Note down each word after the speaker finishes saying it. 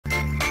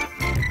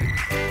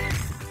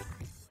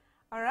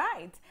All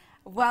right.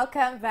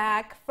 Welcome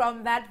back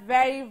from that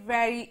very,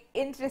 very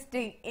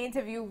interesting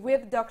interview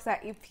with Dr.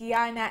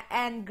 Ipiana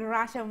and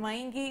Grasha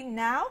Maingi.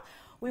 Now,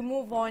 we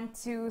move on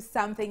to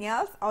something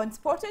else. On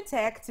Sport and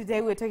Tech,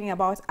 today we're talking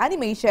about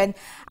animation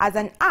as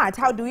an art.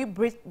 How do we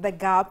bridge the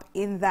gap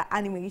in the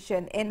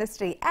animation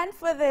industry? And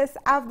for this,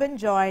 I've been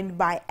joined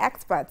by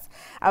experts.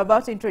 I'm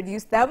about to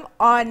introduce them.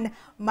 On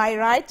my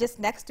right, just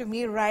next to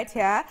me right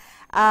here,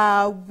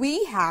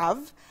 we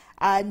have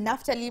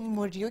Naftalie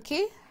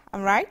Muriuki.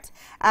 I'm right.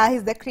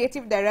 He's the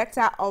creative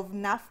director of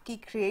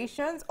Nafki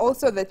Creations,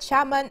 also the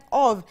chairman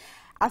of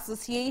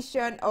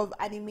Association of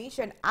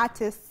Animation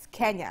Artists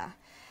Kenya.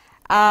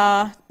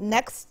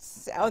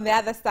 Next, on the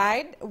other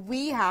side,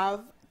 we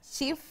have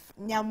Chief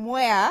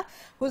Nyamwea,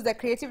 who's the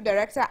creative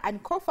director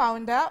and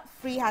co-founder,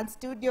 Freehand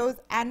Studios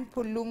and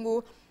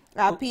Pungulu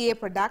PA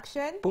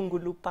Production.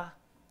 Pungulupa.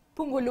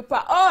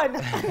 Pungulupa. Oh, no.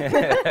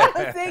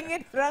 I'm saying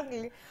it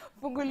wrongly.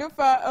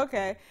 Pungulupa,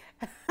 okay.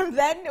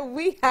 Then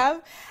we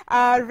have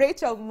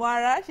Rachel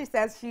Mwara. She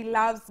says she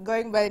loves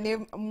going by the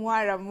name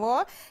Mwara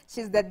more.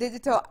 She's the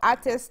digital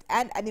artist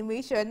and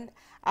animation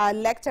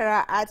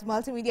lecturer at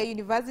Multimedia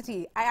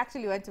University. I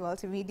actually went to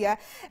Multimedia.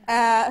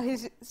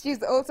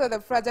 She's also the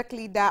project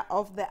leader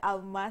of the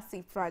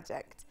Almasi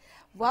project.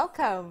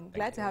 Welcome.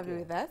 Glad to have you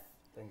with us.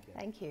 Thank you.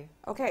 Thank you.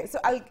 Okay, so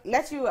I'll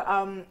let you,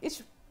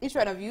 each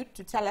one of you,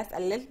 to tell us a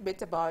little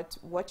bit about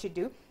what you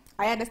do.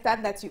 I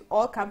understand that you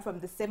all come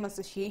from the same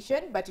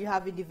association, but you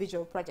have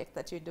individual projects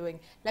that you're doing.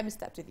 Let me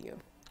start with you,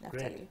 Naftalie.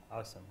 Great.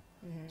 Awesome.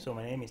 So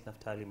my name is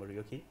Naftalie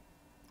Muriuki.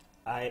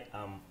 I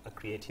am a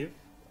creative.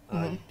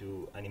 I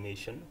do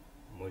animation,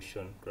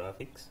 motion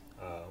graphics,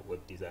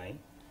 web design.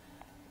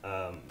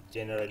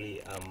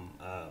 Generally, I'm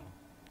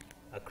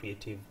a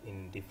creative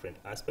in different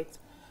aspects.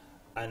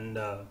 And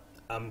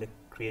I'm the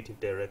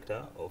creative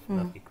director of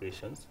Nafki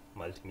Creations,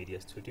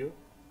 Multimedia Studio.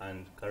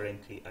 And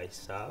currently I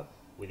serve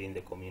within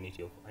the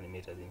community of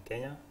animators in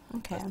Kenya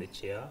as the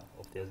chair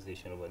of the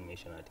Association of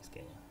Animation Artists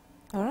Kenya.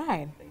 All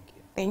right. Thank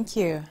you. Thank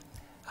you.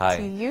 Hi.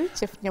 To you,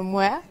 Chief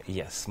Nyamwea.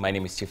 Yes, my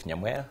name is Chief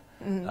Nyamwea.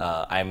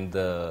 I'm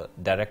the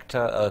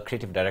director,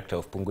 creative director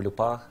of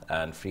Pungulu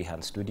and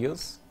Freehand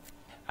Studios.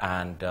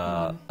 And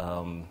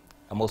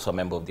I'm also a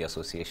member of the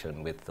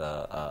association with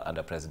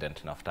under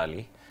President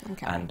Naftalie.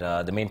 Okay. And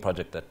the main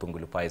project that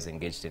Pungulu is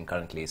engaged in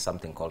currently is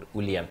something called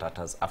Uli and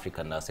Tata's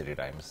African Nursery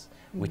Rhymes,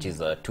 which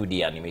is a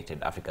 2D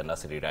animated African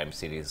nursery rhyme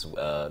series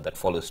that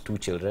follows two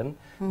children,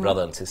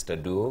 brother and sister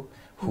duo,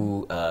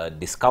 who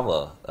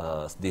discover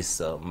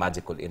these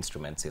magical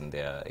instruments in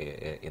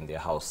their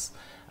house.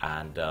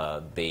 And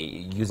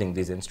using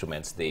these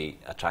instruments, they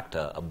attract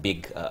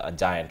a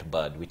giant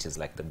bird, which is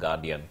like the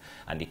guardian,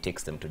 and it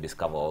takes them to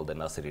discover all the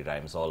nursery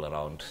rhymes all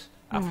around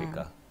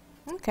Africa.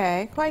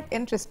 Okay, quite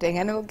interesting,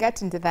 and we'll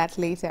get into that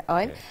later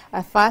on.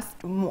 First,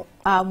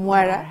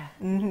 Mwara.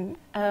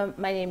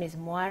 My name is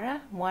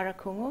Mwara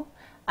Kungu.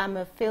 I'm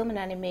a film and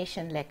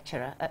animation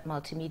lecturer at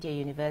Multimedia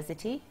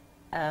University.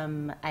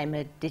 I'm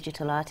a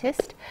digital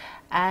artist,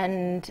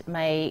 and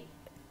my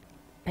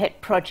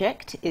pet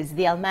project is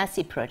the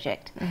Almasi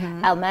project.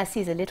 Almasi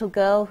is a little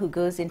girl who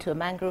goes into a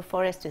mangrove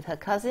forest with her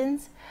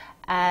cousins,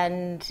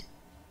 and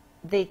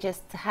they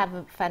just have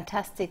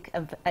fantastic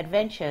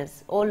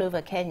adventures all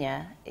over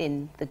Kenya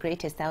in the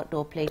greatest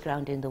outdoor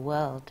playground in the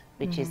world,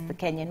 which is the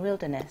Kenyan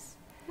wilderness.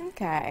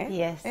 Okay.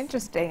 Yes.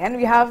 Interesting. And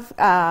we have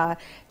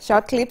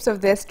short clips of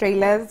this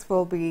trailers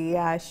we'll be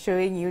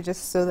showing you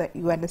just so that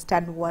you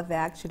understand what they're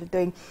actually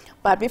doing.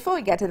 But before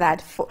we get to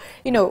that,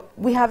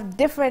 we have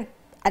different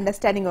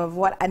understanding of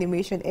what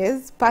animation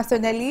is.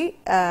 Personally,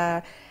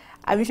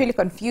 I'm usually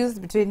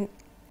confused between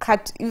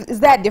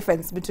is there a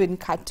difference between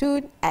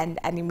cartoon and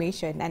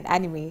animation and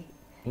anime?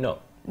 No.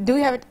 Do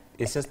we have it?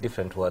 It's just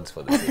different words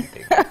for the same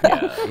thing.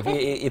 Yeah,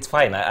 it's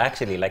fine. I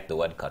actually like the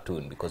word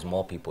cartoon because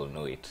more people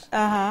know it.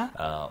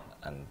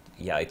 And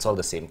yeah, it's all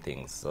the same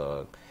things.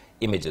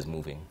 Images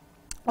moving.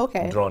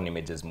 Okay. Drawn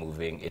images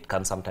moving. It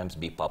can sometimes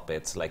be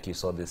puppets. Like you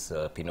saw this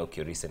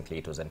Pinocchio recently.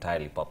 It was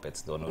entirely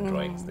puppets. There were no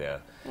drawings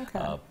there.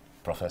 Okay.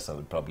 Professor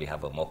would probably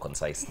have a more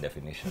concise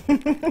definition.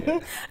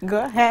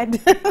 Go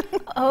ahead.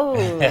 Oh,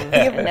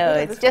 no,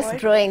 it's just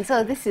drawings.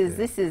 So this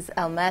is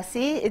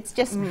Almasi. It's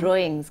just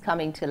drawings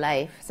coming to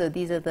life. So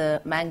these are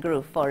the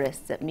mangrove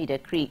forests at Mida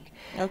Creek.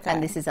 Okay.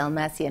 And this is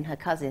Almasi and her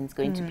cousins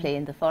going to play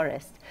in the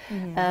forest.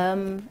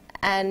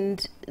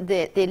 And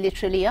they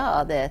literally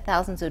are. There are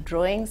thousands of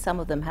drawings. Some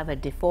of them have a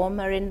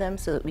deformer in them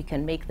so that we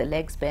can make the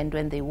legs bend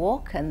when they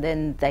walk. And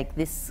then like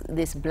this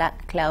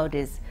black cloud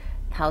is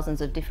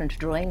thousands of different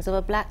drawings of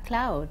a black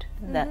cloud.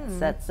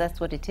 That's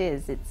what it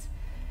is.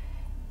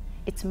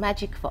 It's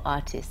magic for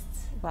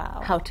artists.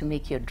 Wow. How to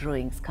make your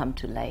drawings come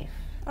to life.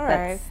 All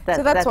right.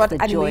 So that's what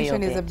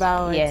animation is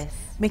about. Yes.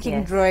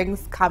 Making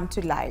drawings come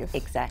to life.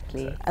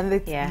 Exactly. And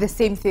the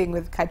same thing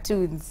with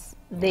cartoons.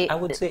 I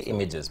would say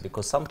images,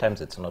 because sometimes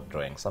it's not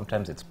drawing.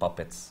 Sometimes it's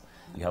puppets.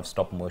 You have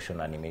stop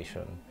motion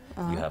animation.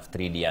 You have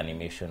 3D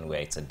animation where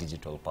it's a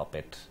digital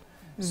puppet.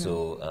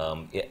 So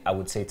I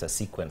would say it's a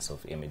sequence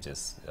of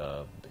images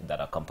that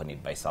are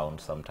accompanied by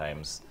sound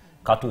sometimes,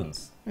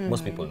 Cartoons.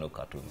 Most people know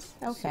cartoons.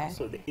 Okay.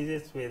 So the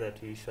easiest way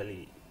that we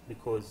usually,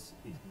 because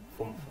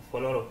for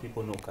a lot of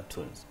people know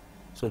cartoons,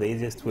 so the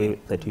easiest way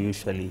that you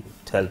usually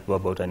tell people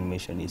about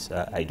animation is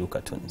I do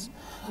cartoons.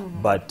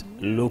 But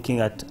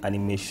looking at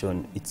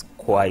animation, it's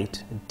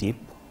quite deep,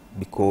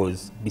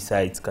 because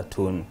besides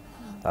cartoon,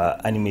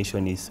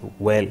 animation is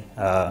well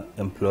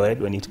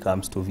employed when it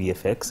comes to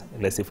VFX.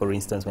 Let's say, for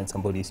instance, when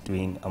somebody is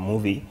doing a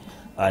movie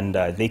and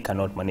they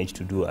cannot manage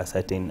to do a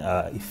certain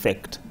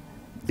effect,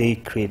 they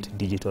create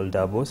digital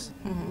doubles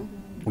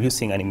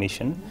using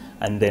animation,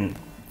 and then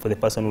for the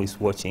person who is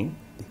watching,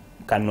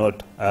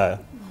 cannot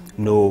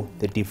know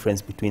the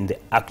difference between the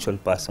actual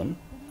person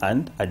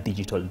and a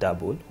digital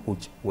double,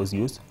 which was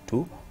used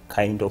to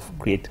kind of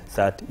create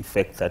that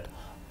effect that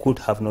could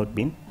have not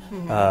been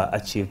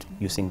achieved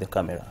using the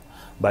camera.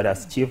 But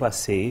as Chief has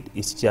said,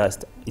 it's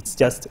just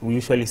we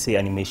usually say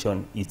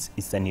animation,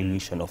 it's an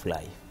illusion of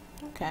life.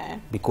 Okay.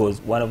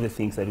 Because one of the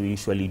things that we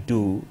usually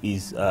do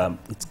is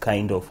it's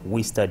kind of,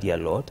 we study a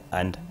lot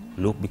and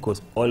look,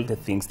 because all the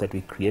things that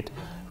we create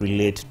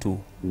relate to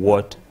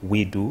what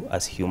we do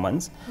as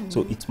humans.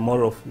 So it's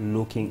more of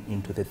looking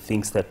into the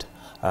things that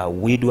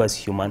we do as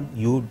human.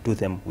 You do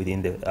them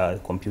within the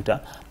computer,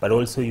 but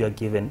also you are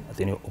given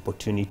the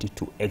opportunity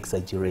to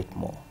exaggerate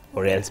more,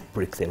 or else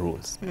break the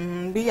rules.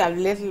 Be a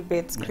little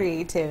bit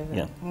creative,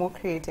 more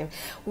creative.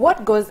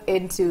 What goes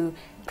into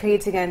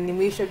creating an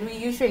animation? We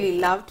usually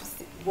love to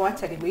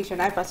watch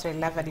animation. I personally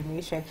love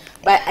animation,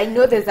 but I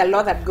know there's a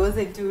lot that goes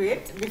into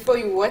it. Before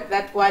you watch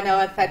that 1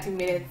 hour, 30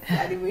 minutes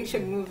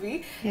animation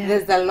movie,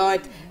 there's a lot.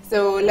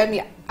 So let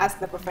me ask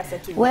the professor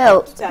to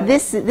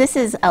this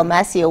is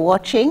Almasi you're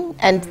watching,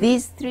 and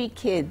these 3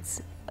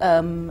 kids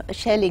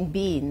shelling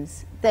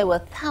beans. There were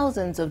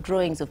thousands of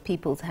drawings of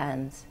people's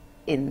hands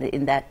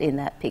in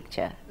that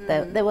picture.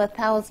 There were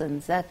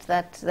thousands.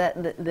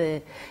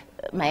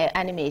 My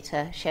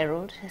animator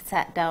Sherald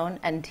sat down,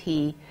 and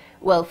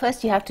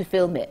first you have to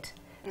film it.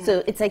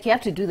 So it's like you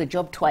have to do the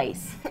job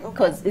twice,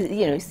 because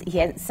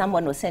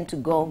someone was sent to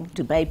Gong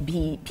to buy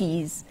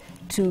peas.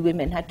 2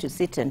 women had to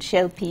sit and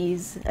shell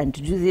peas and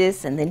to do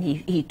this, and then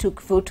he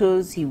took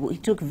photos, he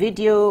took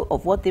video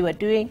of what they were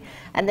doing,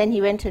 and then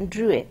he went and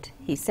drew it.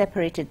 He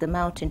separated them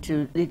out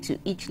into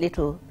each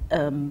little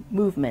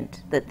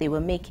movement that they were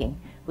making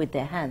with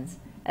their hands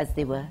as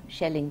they were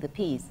shelling the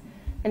peas.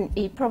 And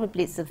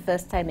it's the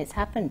first time it's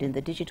happened in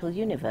the digital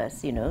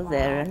universe.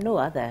 There are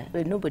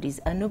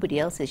nobody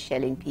else is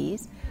shelling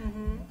peas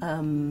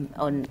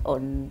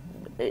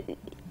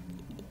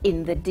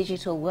in the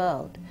digital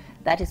world.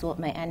 That is what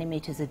my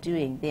animators are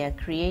doing. They are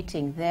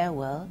creating their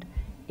world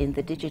in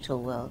the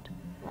digital world.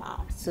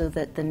 Wow. So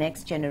that the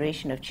next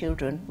generation of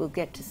children will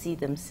get to see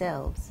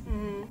themselves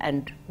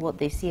and what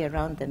they see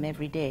around them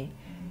every day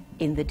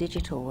in the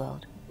digital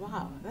world.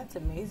 Wow, that's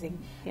amazing.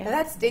 Yeah. And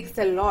that takes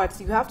a lot.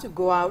 You have to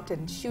go out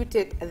and shoot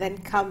it and then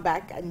come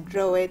back and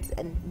draw it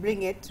and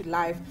bring it to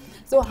life.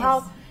 So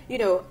how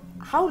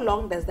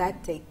long does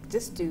that take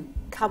just to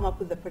come up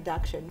with the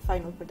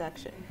final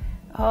production?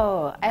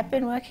 Oh, I've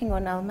been working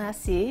on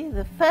Almasi.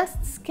 The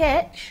first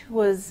sketch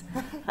was,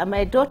 I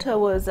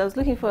was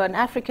looking for an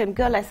African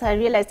girl. I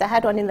realized I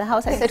had one in the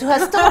house. I said to her,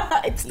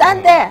 stop,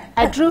 stand there.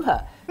 I drew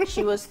her.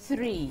 She was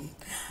 3.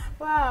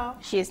 Wow.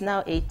 She is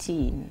now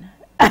 18.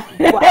 Wow.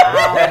 So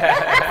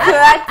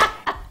that's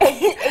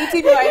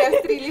 18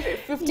 minus 3,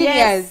 15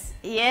 years.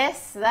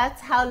 Yes,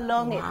 that's how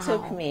long it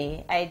took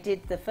me. I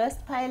did the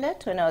first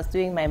pilot when I was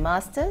doing my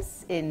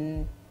master's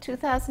in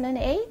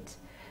 2008.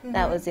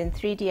 That was in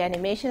 3D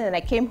animation, and I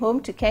came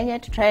home to Kenya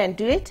to try and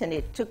do it, and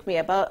it took me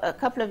about a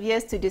couple of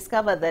years to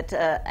discover that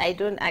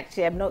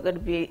I'm not going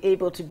to be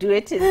able to do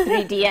it in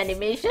 3D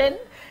animation,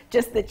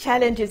 just the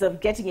challenges of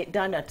getting it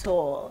done at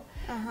all.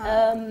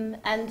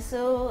 And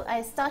so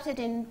I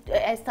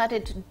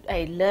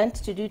learned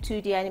to do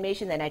 2D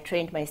animation, then I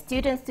trained my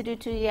students to do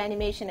 2D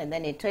animation, and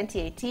then in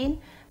 2018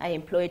 I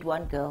employed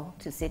one girl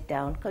to sit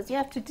down, because you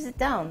have to sit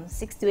down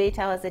 6 to 8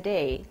 hours a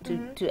day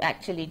to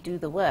actually do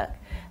the work,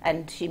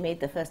 and she made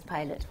the first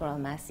pilot for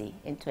Almasi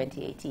in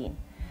 2018.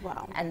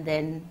 Wow. And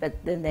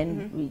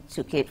then we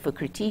took it for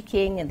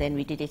critiquing, and then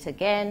we did it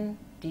again,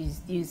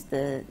 used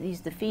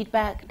the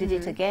feedback, did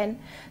it again.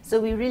 So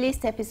we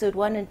released episode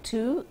 1 and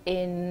 2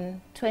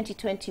 in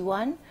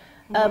 2021.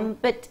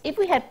 But if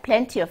we had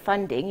plenty of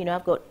funding,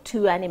 I've got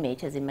 2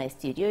 animators in my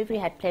studio. If we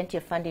had plenty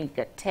of funding, we've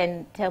got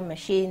 10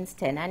 machines,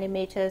 10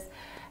 animators,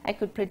 I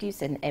could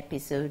produce an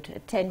episode, a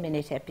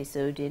 10-minute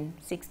episode in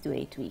 6 to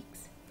 8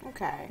 weeks.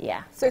 Okay.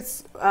 Yeah. So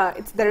it's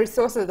the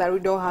resources that we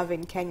don't have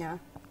in Kenya.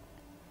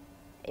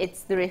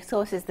 It's the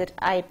resources that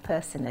I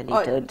personally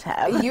don't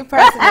have. You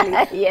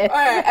personally? Yes. All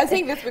right. I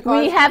think that's because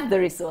we have the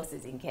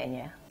resources in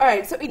Kenya. All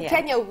right. So in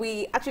Kenya,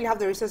 we actually have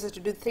the resources to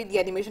do 3D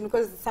animation,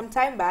 because some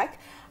time back,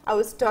 I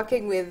was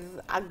talking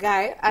with a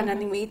guy, an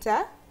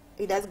animator.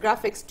 He does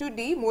graphics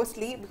 2D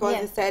mostly,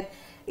 because he said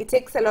it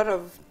takes a lot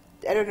of,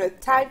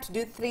 time to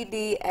do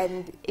 3D,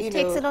 and it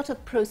takes a lot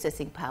of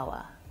processing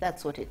power.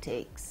 That's what it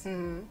takes.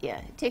 Yeah,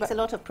 it takes a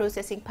lot of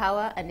processing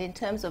power, and in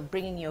terms of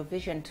bringing your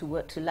vision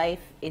to life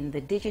in the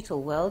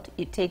digital world,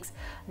 it takes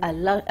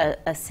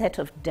a set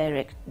of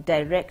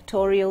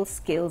directorial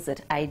skills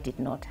that I did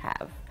not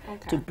have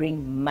to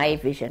bring my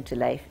vision to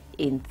life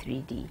in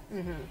 3D.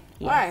 Yes.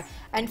 All right.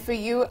 And for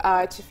you,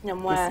 Chief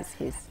Nyamwea,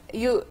 This is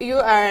you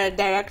are a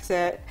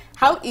director.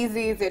 How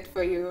easy is it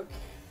for you?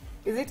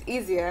 Is it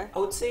easier? I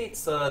would say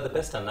it's the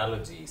best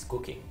analogy is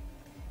cooking.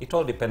 It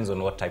all depends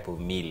on what type of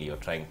meal you're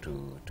trying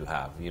to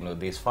have. You know,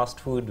 there's fast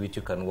food which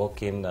you can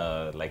walk in,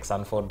 like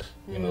Sanford.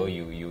 You know,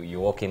 you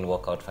walk in,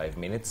 walk out 5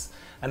 minutes.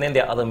 And then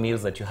there are other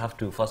meals that you have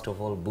to, first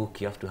of all,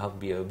 book. You have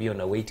to be on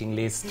a waiting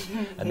list.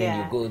 And then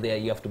you go there,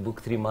 you have to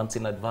book 3 months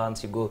in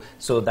advance. You go.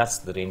 So that's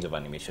the range of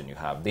animation you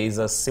have. There's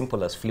as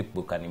simple as flip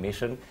book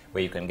animation,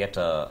 where you can get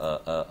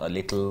a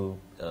little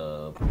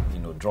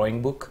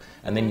drawing book,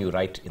 and then you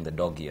write in the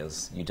dog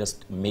ears. You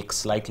just make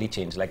slightly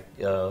change, like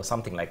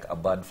something like a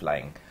bird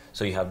flying.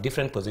 So you have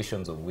different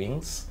positions of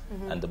wings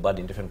and the bird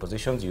in different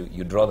positions.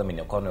 You draw them in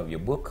a corner of your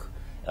book.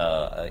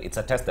 It's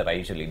a test that I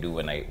usually do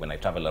when I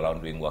travel around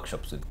doing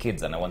workshops with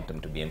kids, and I want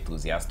them to be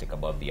enthusiastic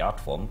about the art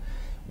form.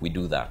 We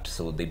do that.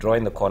 So they draw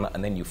in the corner,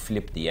 and then you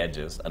flip the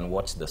edges and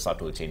watch the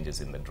subtle changes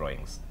in the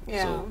drawings.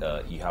 Yeah.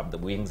 So you have the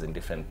wings in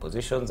different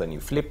positions, and you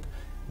flip,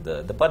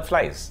 the bird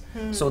flies.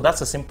 So that's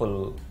a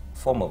simple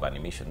form of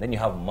animation. Then you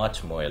have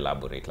much more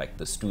elaborate, like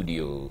the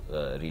studio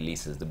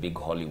releases, the big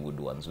Hollywood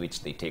ones,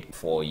 which they take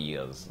 4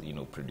 years,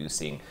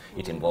 producing.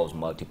 It involves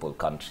multiple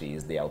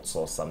countries. They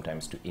outsource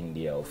sometimes to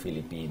India or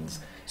Philippines.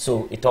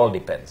 So it all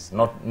depends.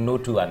 No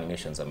two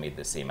animations are made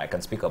the same. I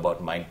can speak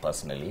about mine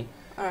personally,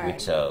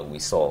 which we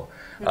saw.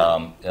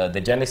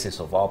 The genesis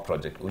of our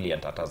project, Uli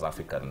and Tata's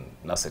African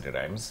Nursery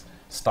Rhymes,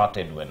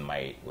 started when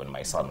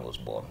my son was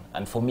born.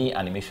 And for me,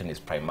 animation is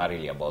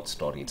primarily about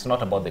story. It's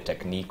not about the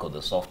technique or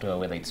the software,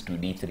 whether it's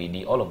 2D,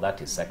 3D, all of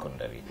that is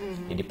secondary.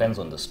 It depends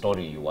on the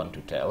story you want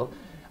to tell.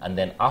 And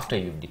then after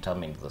you've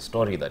determined the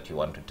story that you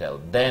want to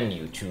tell, then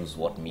you choose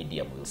what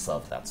medium will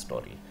serve that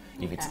story.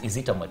 If is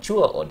it a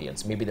mature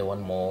audience? Maybe they want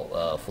more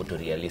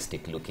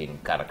photorealistic looking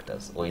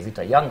characters. Or is it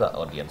a younger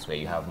audience where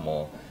you have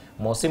more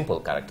simple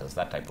characters,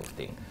 that type of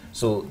thing.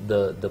 So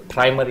the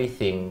primary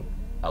thing,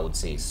 I would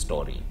say, is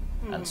story.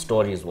 And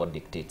story is what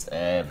dictates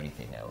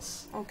everything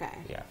else. Okay.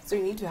 Yeah. So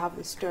you need to have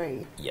the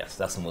story. Yes,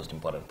 that's the most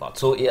important part.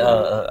 So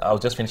I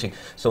was just finishing.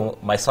 So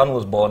my son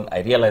was born.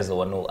 I realized there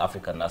were no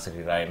African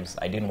nursery rhymes.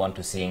 I didn't want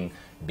to sing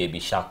Baby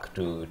Shark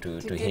to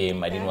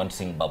him. I didn't want to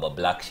sing Baba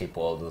Black Sheep,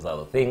 all those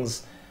other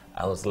things.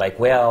 I was like,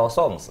 where are our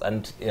songs?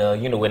 And,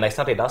 when I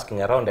started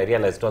asking around, I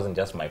realized it wasn't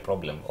just my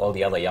problem. All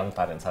the other young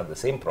parents had the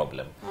same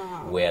problem,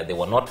 where they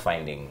were not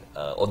finding,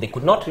 or they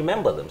could not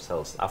remember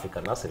themselves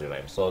African nursery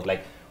rhymes. So I was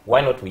like, why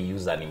not we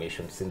use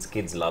animation, since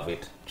kids love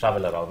it,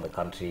 travel around the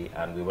country?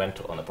 And we went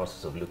on a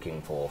process of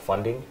looking for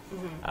funding.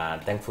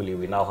 And thankfully,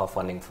 we now have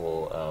funding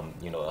for,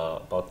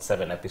 about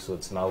 7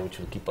 episodes now, which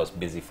will keep us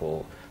busy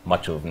for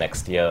much of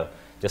next year,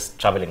 just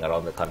traveling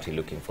around the country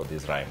looking for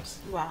these rhymes.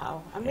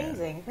 Wow,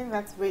 amazing. I think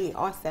that's really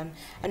awesome.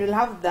 And we'll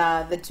have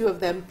the two of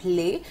them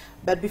play.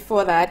 But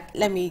before that,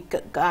 let me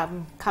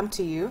come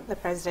to you, the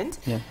president.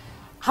 Yeah.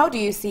 How do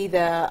you see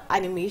the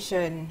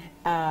animation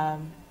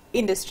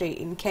industry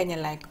in Kenya?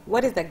 Like,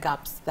 what is the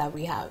gaps that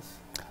we have?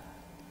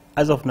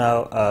 As of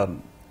now,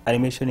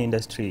 animation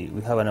industry,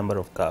 we have a number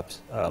of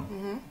gaps.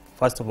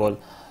 First of all,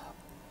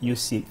 you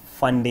see,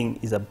 funding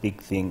is a big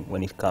thing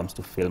when it comes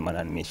to film and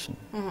animation,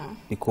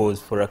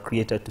 because for a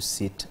creator to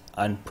sit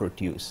and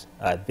produce,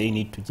 they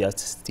need to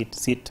just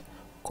sit,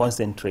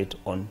 concentrate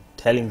on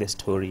telling the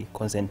story,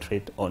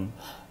 concentrate on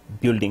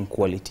building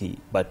quality.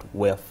 But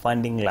where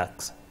funding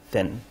lacks,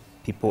 then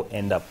people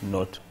end up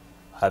not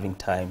having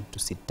time to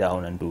sit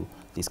down and do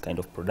this kind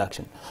of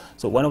production.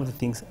 So one of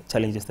the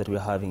challenges that we're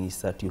having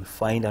is that you'll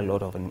find a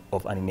lot of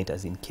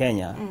animators in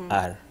Kenya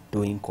are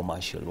doing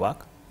commercial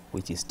work,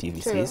 which is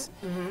TVCs,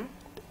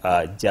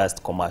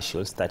 just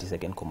commercials,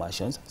 30-second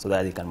commercials, so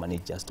that they can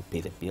manage just to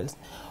pay the bills.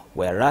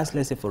 Whereas,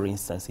 let's say, for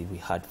instance, if we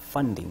had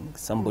funding,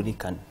 somebody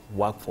can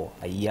work for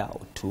a year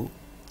or 2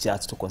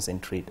 just to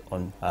concentrate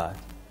on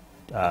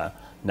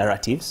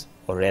narratives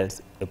or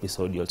else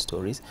episodial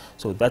stories.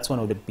 So that's one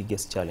of the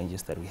biggest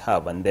challenges that we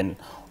have. And then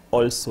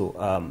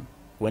also,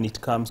 when it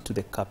comes to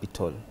the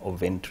capital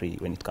of entry,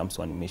 when it comes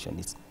to animation,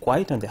 it's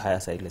quite on the higher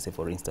side, let's say,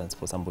 for instance,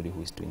 for somebody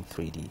who is doing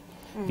 3D.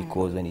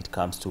 Because when it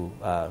comes to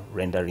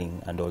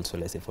rendering and also,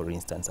 let's say, for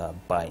instance,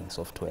 buying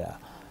software,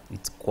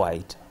 it's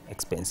quite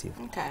expensive.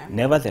 Okay.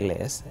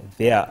 Nevertheless,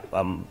 there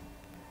are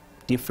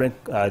different,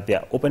 there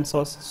are open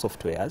source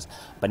softwares,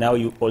 but now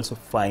you also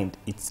find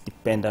it's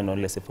dependent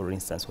on, let's say, for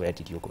instance, where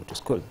did you go to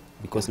school?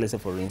 Because let's say,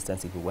 for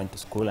instance, if you went to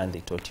school and they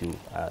taught you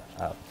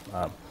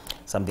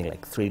something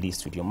like 3D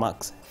Studio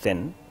Max,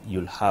 then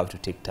you'll have to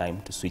take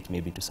time to switch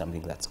maybe to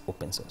something that's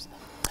open source.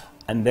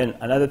 And then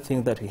another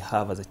thing that we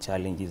have as a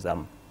challenge is,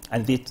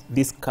 and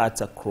this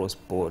cuts across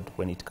board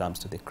when it comes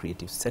to the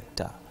creative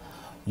sector,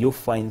 you'll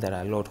find that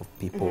a lot of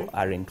people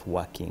aren't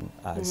working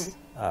as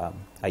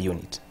a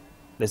unit.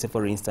 Let's say,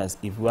 for instance,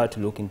 if we were to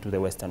look into the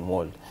Western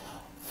world,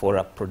 for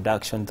a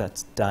production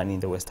that's done in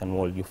the Western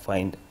world, you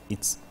find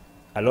it's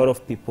a lot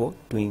of people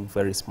doing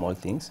very small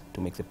things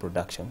to make the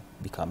production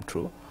become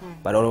true.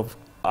 But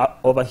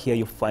over here,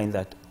 you find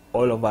that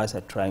all of us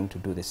are trying to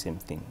do the same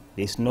thing.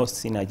 There's no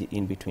synergy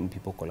in between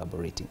people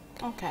collaborating.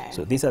 Okay.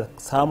 So these are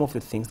some of the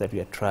things that we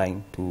are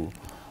trying to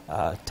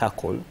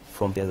tackle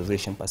from the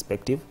association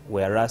perspective,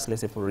 whereas,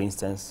 let's say, for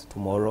instance,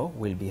 tomorrow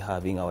we'll be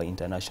having our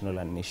International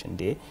Animation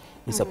Day.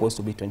 It's supposed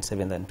to be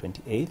 27th and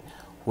 28th,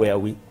 where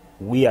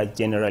we are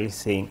generally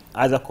saying,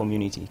 as a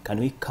community, can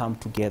we come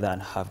together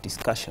and have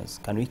discussions?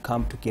 Can we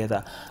come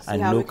together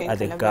and look at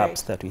the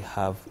gaps that we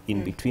have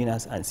in between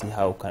us and see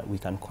how we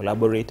can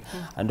collaborate?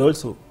 And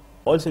also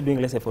doing,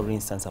 let's say, for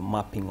instance, a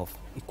mapping of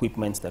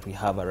equipments that we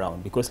have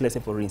around. Because, let's say,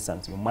 for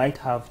instance, you might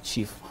have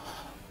Chief,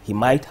 he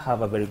might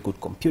have a very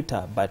good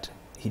computer, but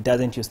he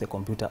doesn't use the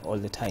computer all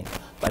the time.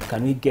 But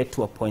can we get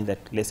to a point that,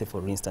 let's say,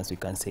 for instance, we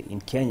can say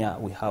in Kenya,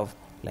 we have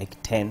like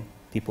 10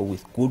 people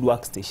with good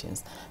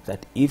workstations,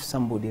 that if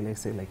somebody,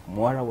 let's say, like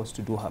Mwara was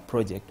to do her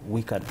project,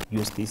 we can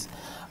use these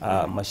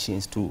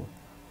machines to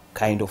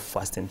kind of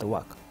fasten the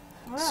work.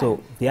 Right.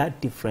 So there are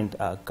different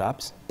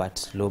gaps, but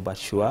slow but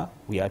sure,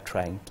 we are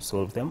trying to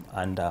solve them,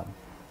 and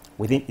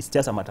it's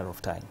just a matter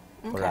of time.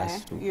 For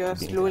us to You're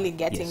slowly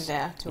getting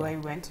there to where you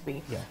want to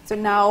be. Yeah. So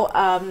now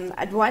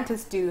I'd want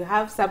us to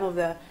have some of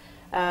the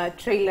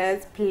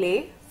trailers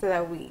play so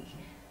that we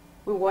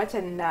watch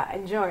and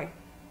enjoy.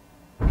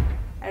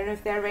 I don't know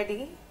if they're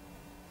ready.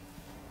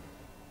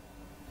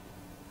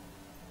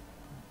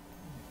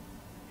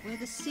 Where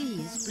the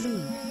sea is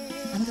blue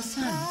and the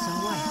sands are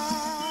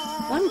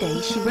white. One day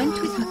she went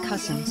with her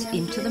cousins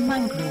into the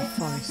mangrove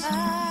forest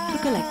to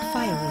collect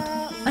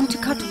firewood and to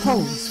cut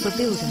poles for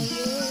building.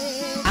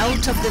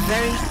 Out of the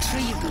very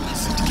tree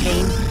roots it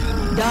came,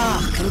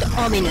 dark and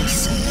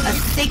ominous, a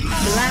thick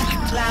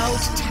black cloud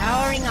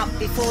towering up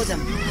before them.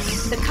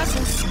 The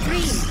cousins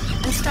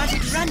screamed and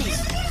started running.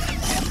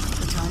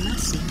 But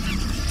Almasi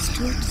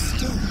stood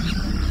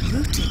still,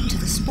 rooted to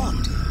the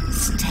spot,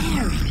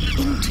 staring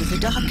into the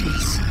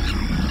darkness.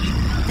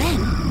 Then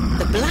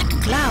the black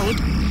cloud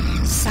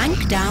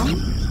sank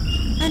down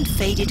and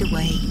faded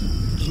away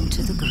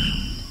into the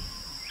ground.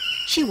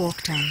 She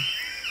walked on,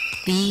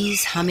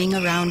 bees humming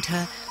around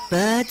her,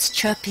 birds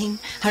chirping,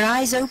 her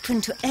eyes open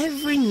to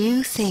every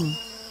new thing.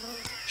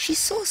 She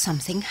saw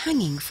something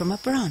hanging from a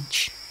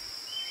branch.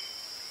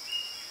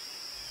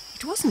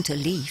 It wasn't a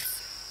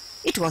leaf,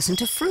 it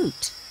wasn't a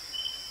fruit,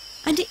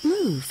 and it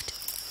moved.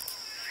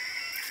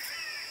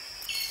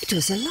 It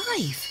was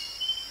alive.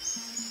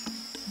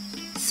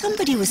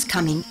 Somebody was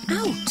coming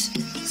out,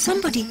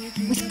 somebody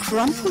with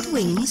crumpled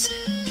wings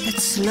that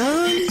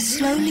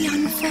slowly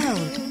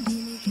unfurled.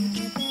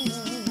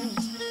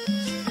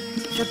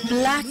 The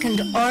black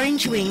and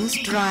orange wings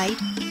dried,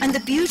 and the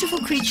beautiful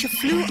creature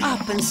flew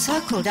up and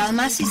circled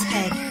Almasi's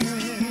head.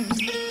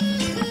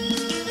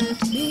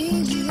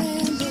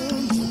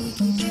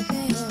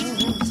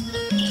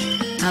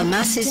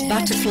 Almasi's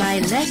butterfly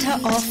led her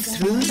off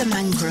through the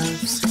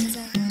mangroves,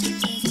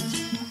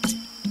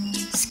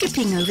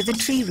 skipping over the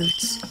tree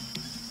roots,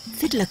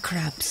 fiddler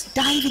crabs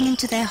diving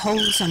into their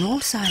holes on all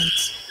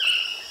sides.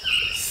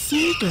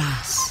 Sea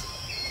glass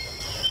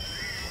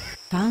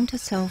found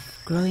herself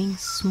growing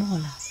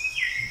smaller,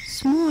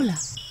 smaller,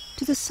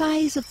 to the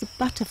size of the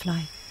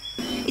butterfly,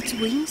 its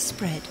wings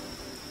spread,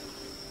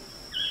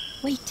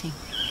 waiting.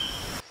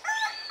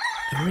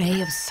 A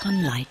ray of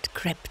sunlight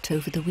crept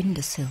over the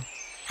windowsill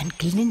and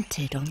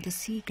glinted on the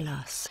sea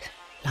glass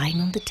lying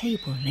on the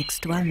table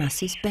next to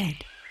Almasi's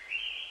bed.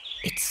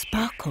 It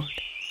sparkled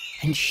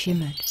and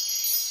shimmered.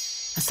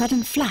 A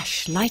sudden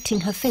flash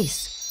lighting her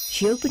face,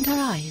 she opened her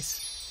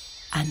eyes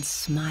and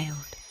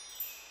smiled.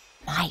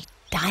 "My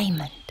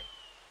diamond,"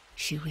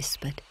 she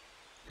whispered.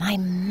 "My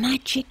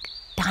magic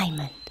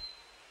diamond."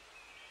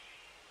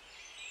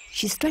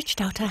 She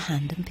stretched out her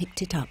hand and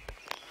picked it up,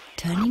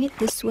 turning it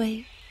this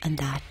way and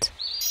that.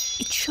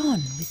 It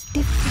shone with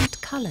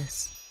different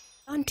colours.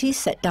 Auntie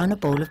set down a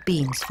bowl of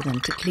beans for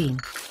them to clean.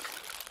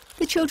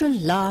 The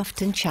children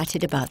laughed and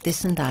chatted about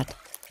this and that,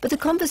 but the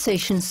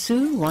conversation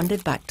soon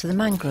wandered back to the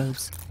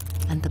mangroves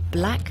and the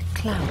black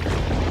cloud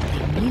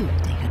they knew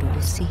they had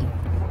all seen.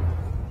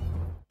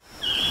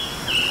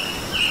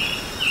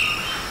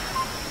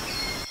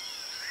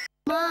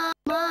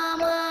 Mama,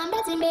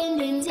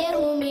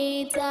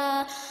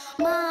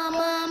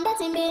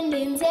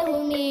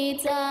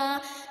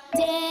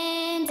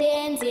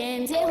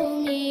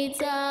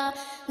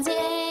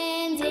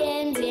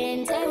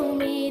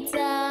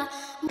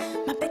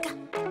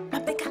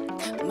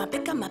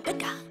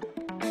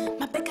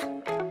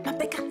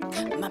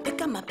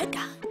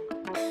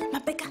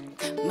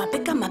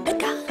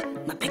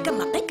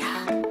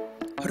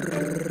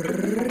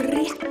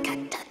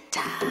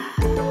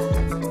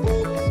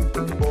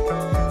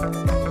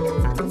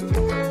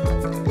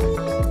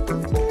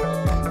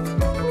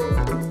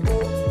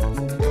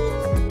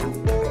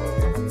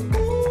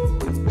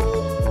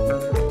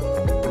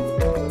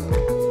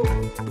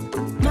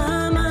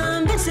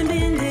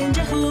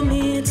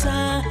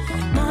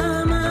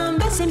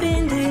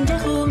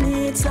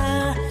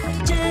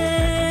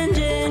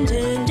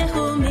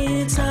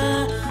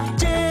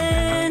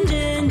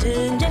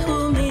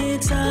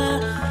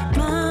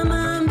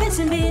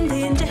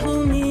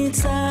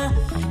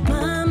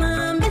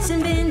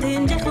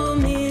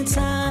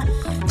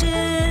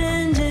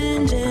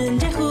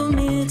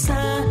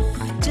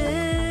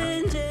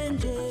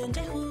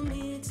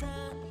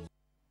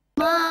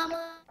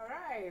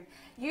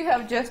 You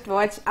have just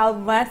watched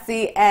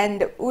Almasi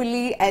and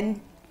Uli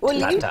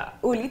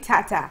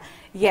Tata.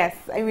 Yes,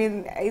 I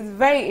mean, it's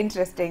very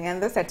interesting,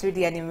 and those are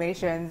 2D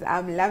animations.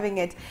 I'm loving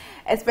it,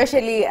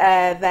 especially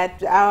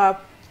that our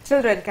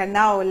children can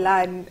now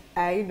learn,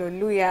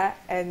 Luya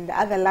and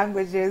other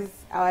languages,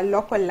 our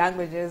local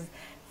languages,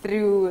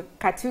 through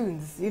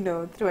cartoons,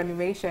 through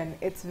animation.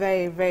 It's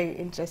very, very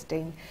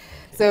interesting.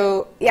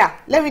 So, yeah,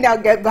 let me now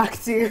get back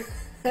to you.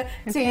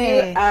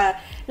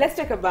 Let's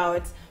talk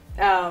about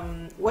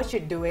what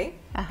you're doing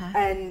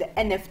and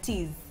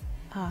NFTs.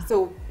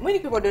 So many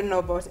people don't know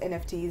about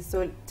NFTs.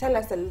 So tell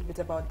us a little bit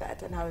about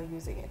that and how you're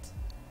using it.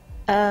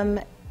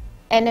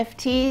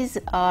 NFTs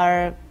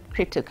are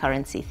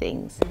cryptocurrency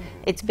things.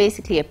 It's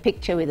basically a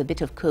picture with a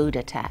bit of code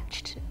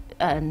attached,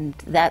 and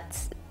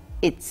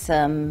it's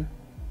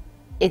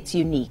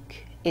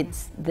unique.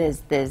 That's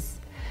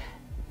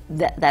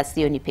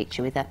the only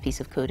picture with that piece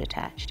of code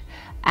attached.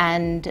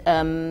 And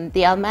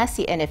the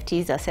Almasi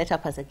NFTs are set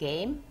up as a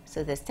game.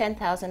 So there's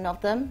 10,000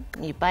 of them.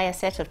 You buy a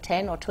set of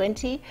 10 or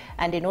 20,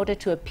 and in order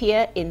to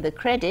appear in the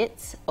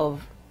credits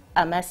of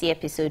Almasi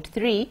episode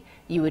 3,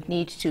 you would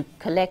need to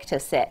collect a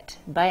set,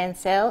 buy and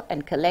sell,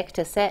 and collect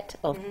a set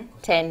of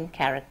 10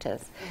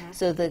 characters.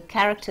 So the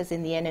characters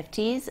in the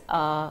NFTs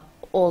are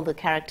all the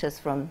characters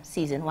from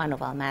season 1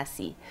 of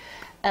Almasi.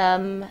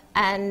 And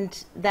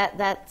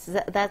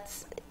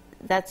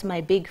that's my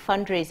big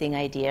fundraising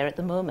idea at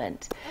the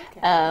moment.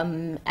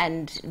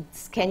 And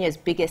it's Kenya's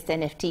biggest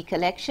NFT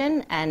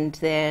collection, and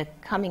they're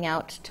coming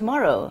out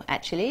tomorrow,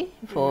 actually,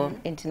 for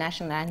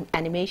International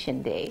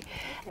Animation Day.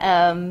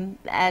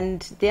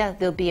 And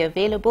they'll be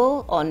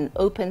available on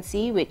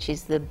OpenSea, which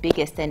is the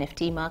biggest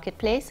NFT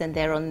marketplace, and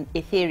they're on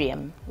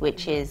Ethereum,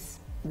 which is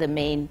the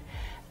main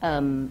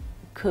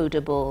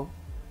codable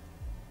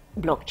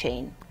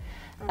blockchain.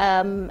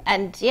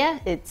 And yeah,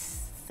 they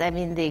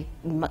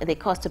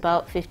cost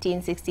about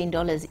 $15,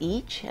 $16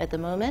 each at the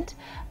moment.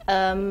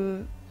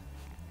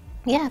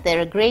 Yeah,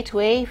 they're a great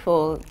way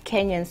for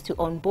Kenyans to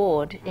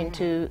onboard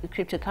into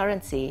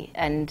cryptocurrency,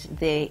 and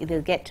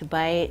they'll get to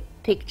buy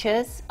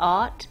pictures,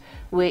 art,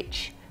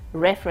 which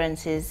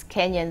references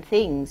Kenyan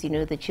things.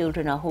 The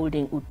children are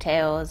holding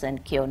uteos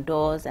and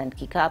kiondors and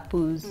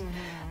kikapus.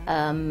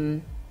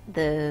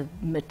 The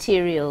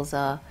materials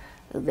are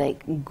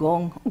like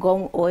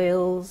gong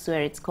oils,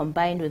 where it's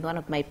combined with one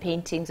of my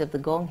paintings of the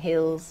Gong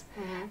Hills,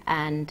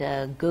 and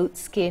goat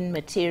skin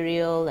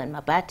material and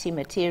mabati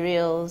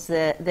materials.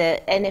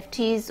 The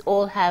NFTs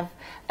all have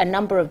a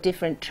number of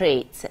different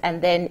traits,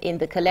 and then in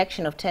the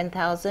collection of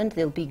 10,000,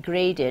 they'll be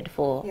graded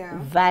for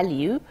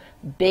value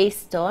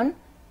based on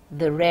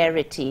the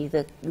rarity,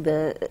 the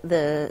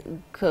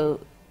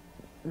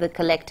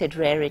collected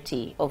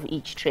rarity of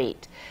each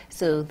trait.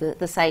 So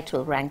the site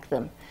will rank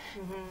them.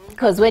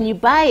 Because when you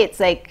buy, it's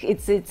like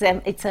it's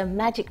a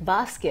magic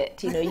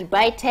basket. You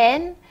buy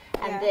 10,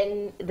 and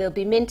then they'll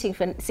be minting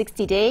for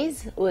 60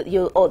 days.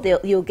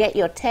 You'll get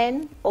your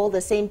 10, all the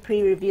same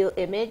pre-reveal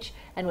image.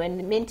 And when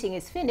the minting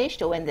is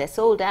finished, or when they're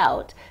sold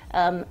out,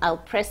 I'll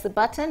press the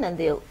button, and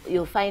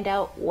you'll find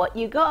out what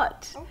you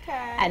got.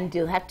 And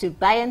you'll have to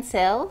buy and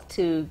sell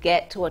to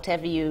get to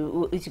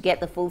get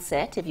the full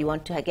set if you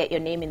want to get your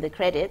name in the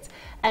credits.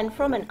 And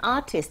from an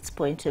artist's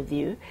point of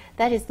view,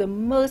 that is the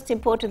most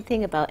important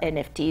thing about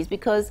NFTs,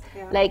 because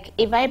like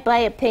if I buy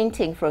a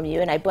painting from you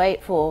and I buy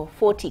it for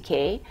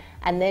 40K,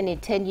 and then in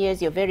 10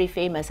 years you're very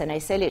famous and I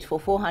sell it for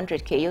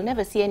 400K, you'll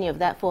never see any of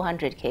that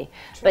 400K.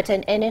 But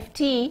an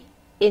NFT,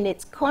 in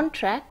its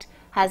contract,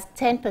 has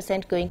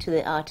 10% going to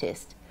the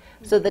artist.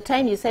 So the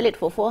time you sell it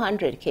for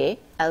 400K,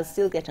 I'll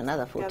still get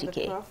another 40K.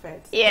 The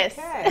profit. Yes.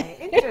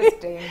 Okay,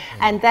 interesting.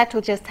 And that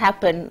will just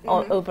happen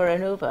over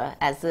and over.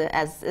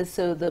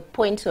 So the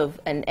point of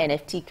an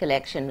NFT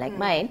collection like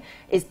mine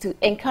is to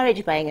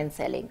encourage buying and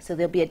selling. So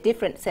there'll be a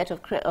different set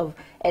of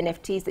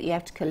NFTs that you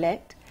have to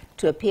collect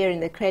to appear in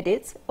the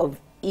credits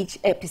of each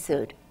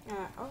episode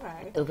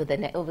over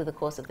the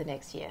course of the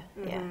next year.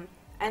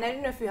 And I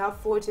don't know if you have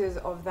photos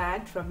of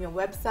that from your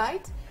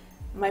website.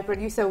 My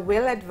producer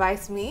will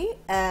advise me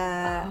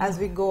as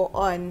we go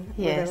on with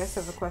the rest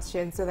of the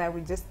questions, so that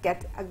we just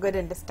get a good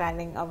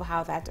understanding of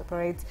how that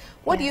operates.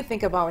 What do you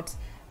think about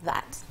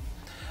that?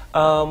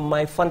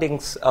 Our funding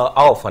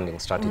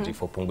strategy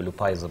for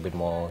Pungulu is a bit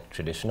more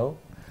traditional.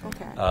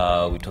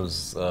 It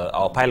was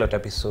our pilot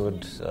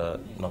episode,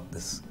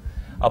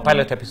 Our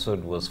pilot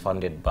episode was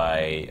funded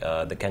by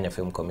the Kenya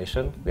Film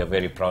Commission. We are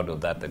very proud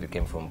of that it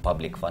came from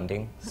public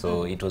funding.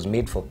 So it was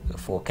made for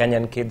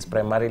Kenyan kids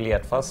primarily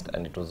at first,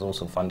 and it was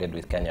also funded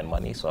with Kenyan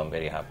money, so I'm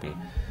very happy.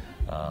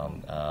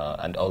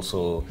 And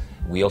also,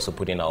 we also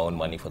put in our own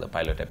money for the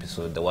pilot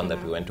episode, the one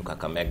that we went to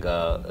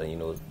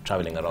Kakamega,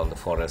 traveling around the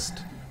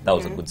forest. That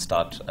was a good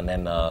start. And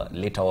then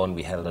later on,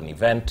 we held an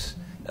event,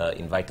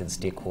 invited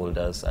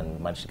stakeholders, and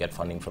managed to get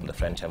funding from the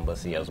French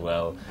embassy as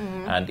well.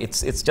 And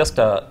it's just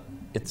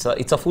it's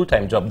a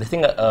full-time job. The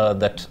thing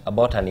that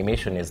about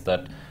animation is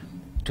that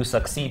to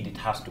succeed, it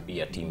has to be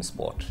a team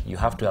sport. You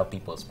have to have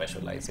people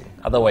specializing.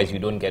 Otherwise, you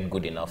don't get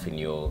good enough in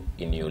your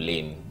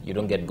lane. You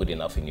don't get good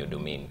enough in your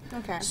domain.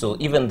 Okay. So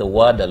even the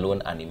word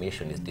alone,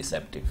 animation, is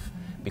deceptive,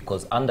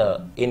 because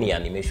under any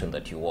animation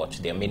that you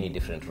watch, there are many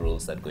different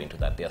roles that go into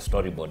that. There are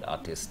storyboard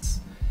artists,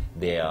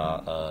 there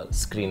are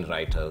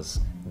screenwriters,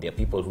 there are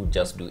people who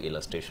just do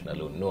illustration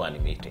alone, no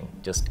animating,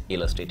 just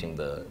illustrating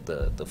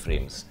the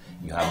frames.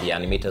 You have the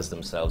animators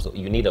themselves.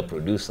 You need a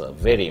producer,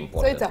 very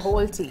important. So it's a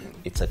whole team.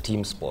 It's a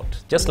team sport,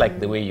 just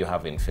like the way you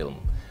have in film.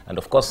 And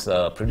of course,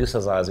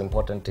 producers are as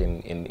important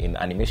in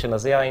animation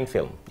as they are in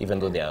film, even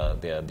though there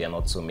are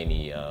not so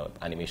many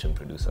animation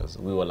producers.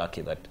 We were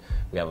lucky that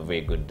we have a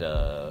very good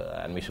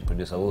animation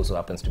producer who also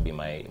happens to be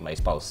my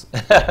spouse.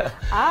 So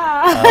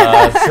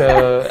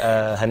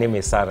her name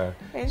is Sarah.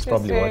 She's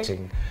probably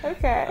watching.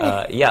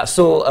 Okay. Yeah,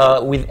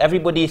 so with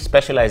everybody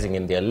specializing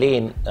in their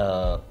lane,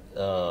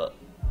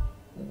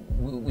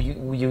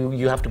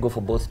 you have to go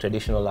for both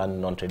traditional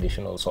and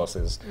non-traditional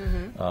sources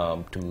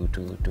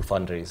to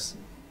fundraise.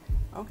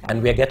 Okay.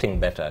 And we're getting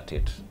better at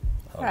it,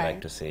 I would Right.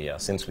 like to say, yeah,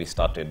 since we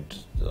started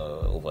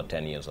over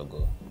 10 years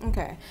ago.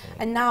 Okay.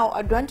 And now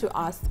I'd want to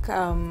ask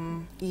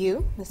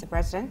you, Mr.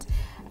 President,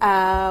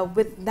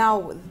 with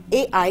now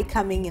AI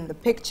coming in the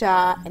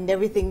picture and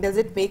everything, does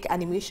it make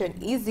animation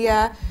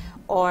easier,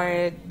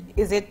 or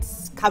is it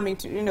coming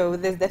to,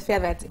 there's the fear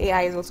that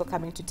AI is also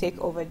coming to take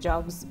over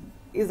jobs?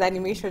 Is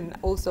animation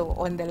also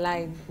on the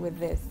line with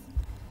this?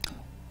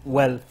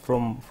 Well,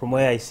 from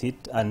where I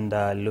sit and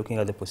looking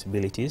at the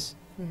possibilities,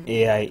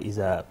 AI is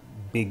a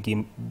big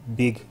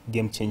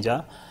game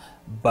changer.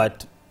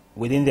 But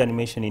within the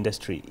animation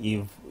industry,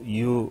 if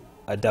you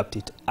adapt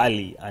it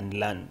early and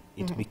learn,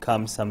 it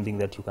becomes something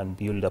that you can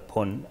build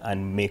upon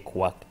and make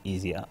work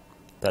easier.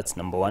 That's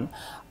number one.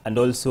 And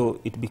also,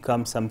 it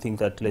becomes something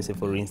that, let's say,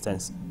 for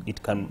instance,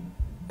 it can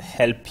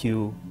help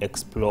you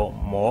explore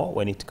more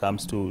when it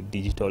comes to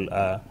digital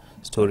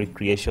story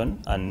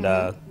creation and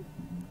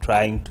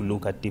trying to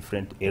look at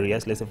different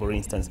areas. Let's say, for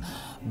instance,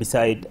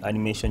 beside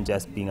animation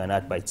just being an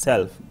art by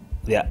itself,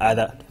 there are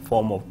other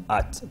form of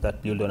art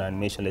that build on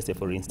animation. Let's say,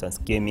 for instance,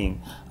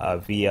 gaming,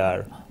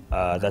 VR,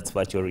 that's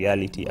virtual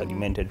reality,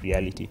 augmented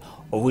reality,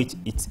 of which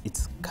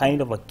it's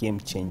kind of a game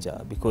changer.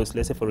 Because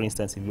let's say, for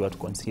instance, if you were to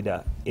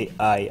consider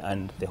AI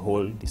and the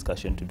whole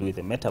discussion to do with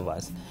the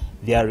metaverse,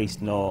 there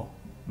is no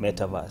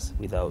metaverse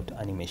without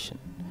animation.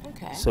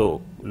 Okay.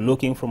 So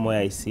looking from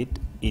where I sit,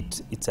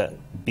 it's a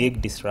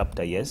big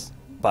disruptor, yes,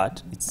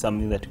 but it's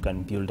something that we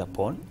can build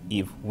upon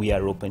if we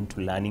are open to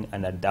learning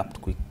and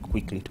adapt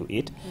quickly to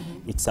it.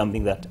 It's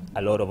something that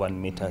a lot of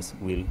animators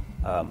will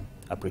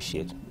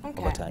appreciate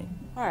over time.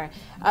 All right.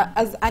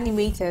 As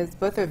animators,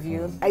 both of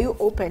you, are you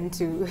open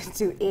to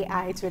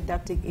AI, to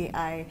adapting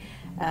AI,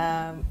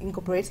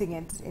 incorporating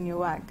it in your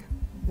work?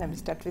 Let me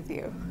start with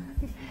you.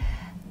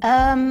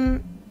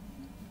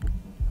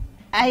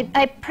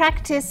 I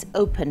practice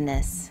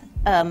openness.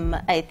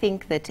 I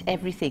think that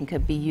everything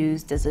could be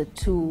used as a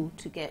tool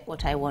to get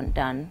what I want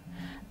done.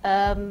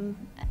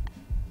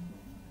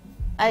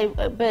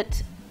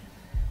 But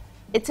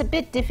it's a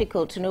bit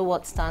difficult to know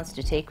what stance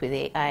to take with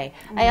AI.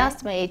 I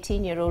asked my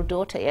 18-year-old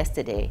daughter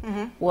yesterday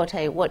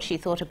what she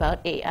thought about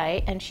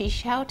AI, and she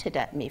shouted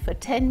at me for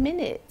 10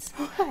 minutes.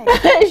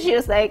 She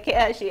was like,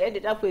 she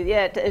ended up with,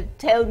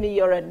 tell me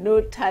you're a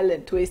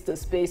no-talent waste of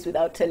space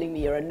without telling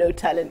me you're a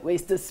no-talent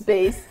waste of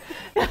space.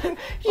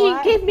 She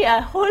gave me a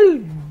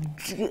whole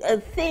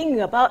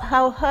thing about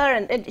how her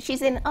and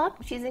she's in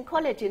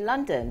college in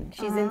London.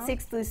 She's in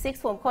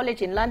sixth form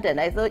college in London.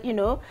 I thought,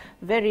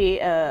 very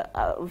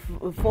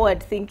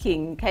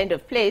forward-thinking kind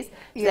of place.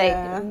 She's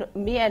like,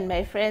 me and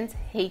my friends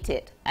hate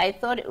it. I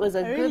thought it was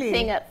a good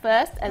thing at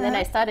first, and then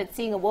I started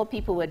seeing what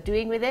people were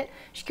doing with it.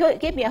 She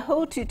gave me a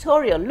whole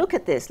tutorial. Look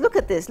at this, look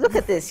at this, look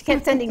at this. She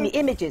kept sending me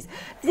images.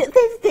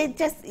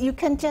 You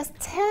can just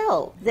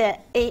tell they're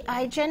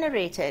AI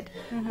generated.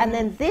 And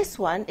then this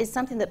one is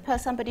something that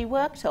somebody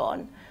worked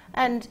on.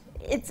 And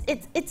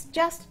it's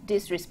just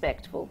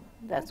disrespectful.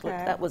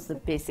 That was the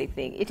basic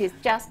thing. It is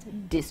just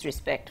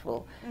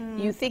disrespectful.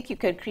 You think you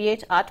can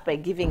create art by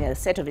giving a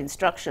set of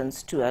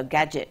instructions to a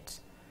gadget.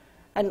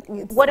 And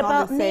what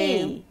about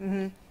me?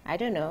 I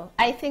don't know.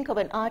 I think of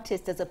an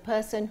artist as a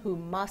person who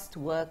must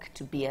work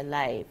to be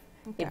alive.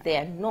 If they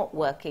are not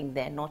working,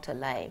 they're not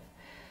alive.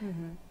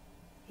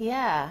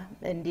 Yeah,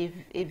 and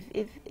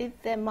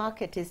if their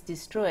market is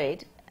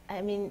destroyed,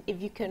 I mean, if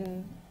you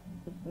can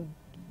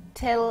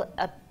tell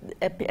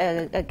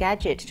a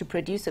gadget to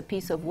produce a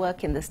piece of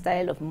work in the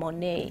style of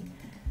Monet,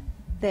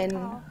 then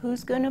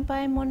who's going to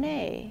buy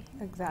Monet?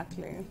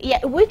 Exactly.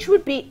 Yeah, which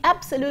would be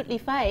absolutely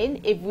fine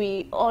if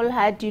we all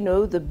had,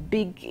 the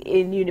big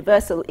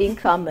universal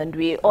income and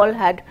we all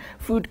had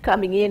food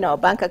coming in, our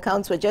bank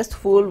accounts were just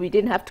full, we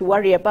didn't have to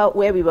worry about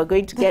where we were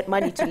going to get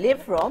money to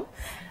live from.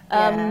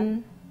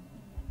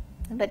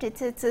 But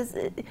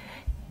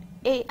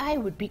AI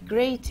would be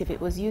great if it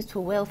was used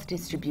for wealth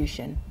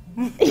distribution.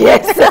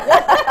 Yes.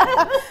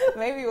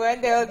 Maybe one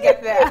day we'll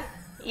get there.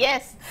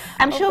 Yes,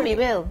 I'm sure we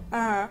will.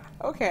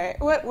 Okay.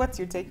 What's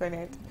your take on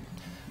it?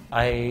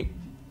 I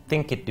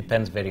think it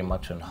depends very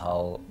much on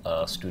how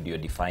a studio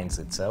defines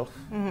itself.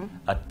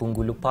 At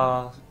Pungulu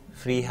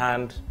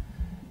freehand,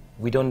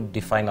 we don't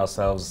define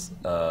ourselves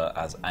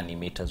as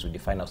animators, we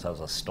define ourselves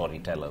as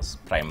storytellers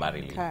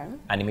primarily. Okay.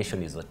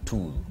 Animation is a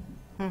tool.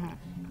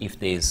 If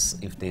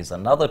there's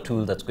another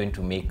tool that's going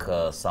to make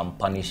some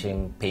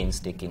punishing,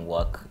 painstaking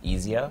work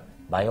easier,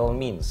 by all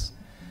means,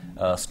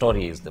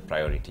 story is the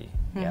priority.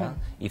 Yeah.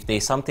 If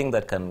there's something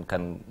that can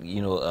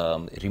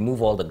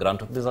remove all the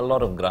grunt work, there's a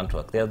lot of grunt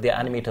work. There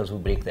are animators who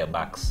break their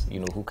backs,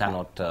 who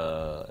cannot,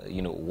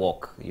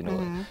 walk.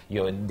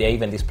 There are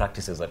even these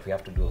practices that we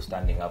have to do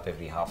standing up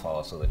every half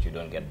hour so that you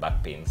don't get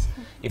back pains.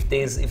 If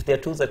there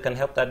are tools that can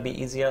help that be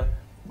easier,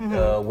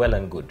 well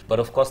and good. But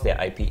of course there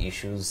are IP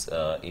issues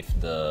if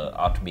the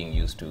art being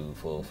used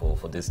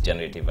for this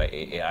generative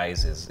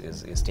AIs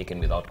is taken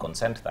without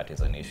consent. That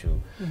is an issue.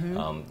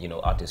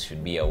 Artists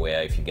should be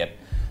aware. If you get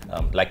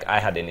like I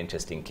had an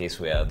interesting case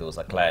where there was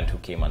a client who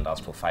came and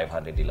asked for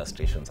 500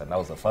 illustrations, and that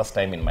was the first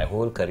time in my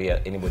whole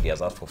career anybody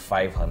has asked for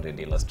 500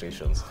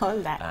 illustrations. All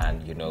that.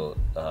 And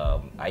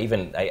I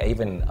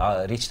even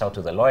reached out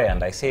to the lawyer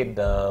and I said,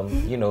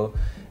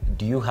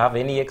 do you have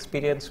any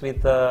experience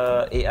with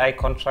AI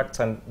contracts?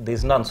 And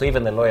there's none. So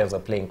even the lawyers are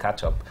playing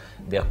catch up.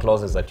 There are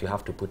clauses that you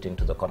have to put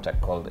into the contract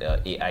called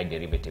AI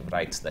derivative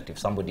rights, that if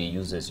somebody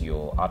uses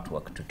your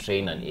artwork to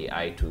train an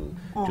AI to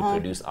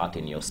produce art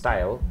in your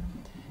style,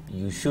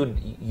 you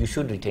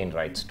should retain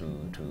rights to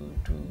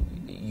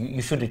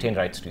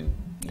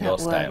your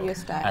style.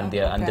 And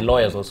the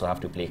lawyers also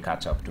have to play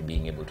catch up to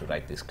being able to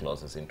write these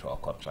clauses into our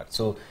contract.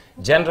 So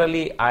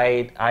generally,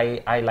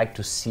 I like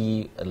to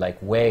see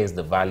where is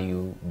the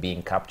value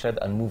being captured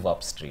and move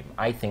upstream.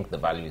 I think the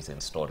value is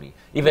in story.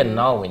 Even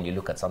now, when you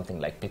look at something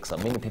like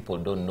Pixar, many people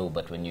don't know,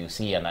 but when you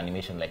see an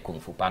animation like Kung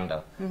Fu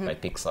Panda by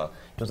Pixar,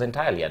 it was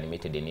entirely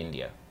animated in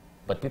India.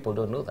 But people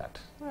don't know that,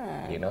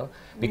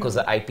 because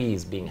the IP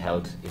is being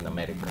held in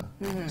America.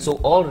 So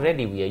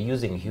already we are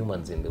using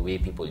humans in the way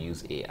people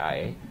use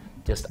AI,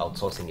 just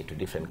outsourcing it to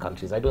different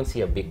countries. I don't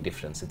see a big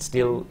difference. It's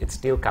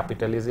still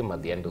capitalism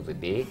at the end of the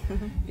day.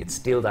 It's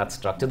still that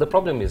structure. The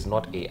problem is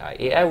not AI.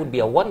 AI would be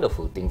a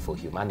wonderful thing for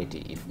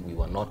humanity if we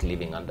were not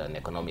living under an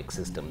economic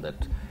system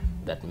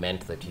that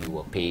meant that you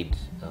were paid,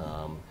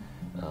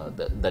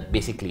 that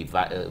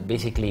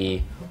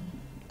basically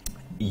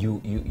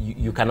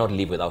you cannot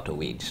live without a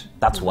wage.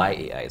 That's why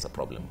AI is a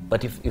problem.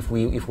 But if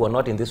we're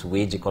not in this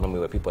wage economy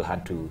where people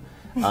had to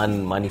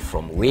earn money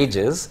from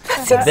wages,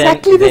 then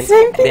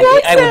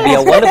AI would be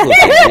a wonderful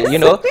thing.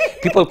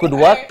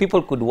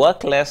 People could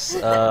work less.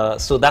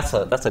 So that's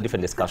a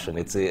different discussion.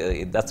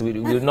 We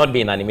will not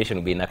be in animation,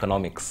 we'll be in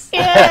economics.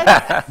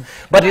 Yes.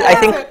 But I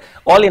think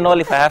all in all,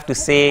 if I have to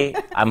say,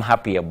 I'm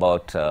happy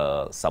about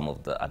some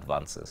of the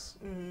advances.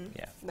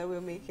 That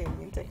we're making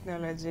in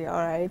technology.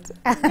 All right.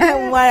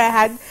 Mwara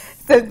had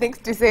some things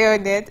to say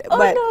on it. Oh,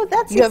 but no,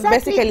 that's you have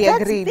basically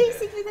agreed. That's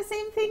basically the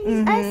same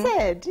thing I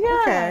said.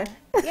 Yeah.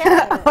 Okay.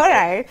 Yeah. All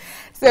right.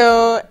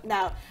 So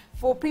now,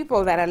 for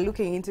people that are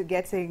looking into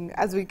getting,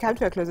 as we come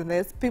to a close on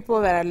this,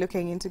 people that are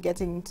looking into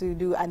getting to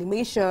do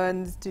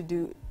animations, to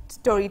do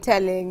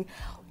storytelling,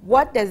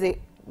 what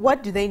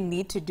do they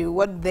need to do?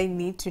 What do they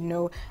need to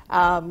know?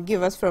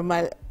 Give us from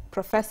a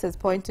professor's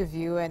point of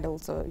view, and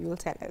also you'll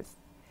tell us.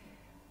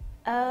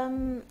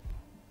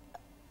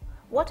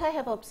 What I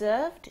have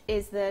observed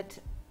is that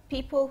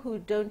people who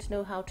don't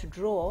know how to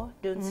draw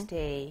don't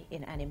stay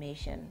in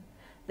animation.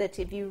 That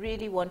if you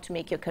really want to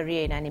make your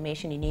career in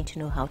animation, you need to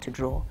know how to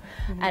draw.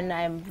 And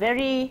I'm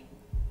very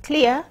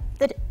clear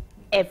that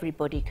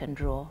everybody can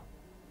draw.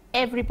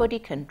 Everybody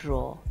can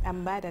draw.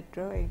 I'm bad at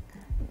drawing.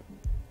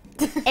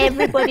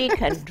 Everybody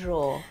can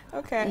draw.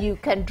 Okay. You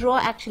can draw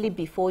actually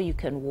before you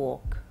can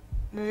walk.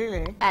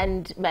 Really?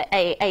 And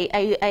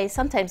I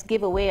sometimes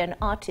give away an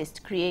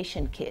artist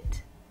creation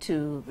kit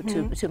to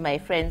my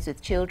friends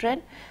with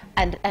children,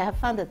 and I have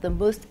found that the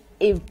most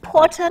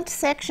important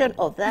section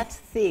of that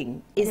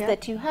thing is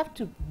that you have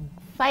to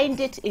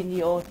find it in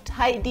your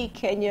tidy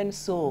Kenyan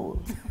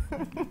soul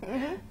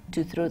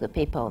to throw the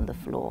paper on the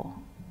floor.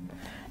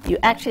 You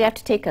actually have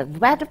to take a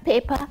wad of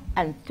paper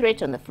and throw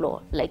it on the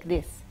floor like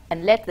this,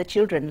 and let the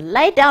children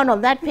lie down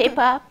on that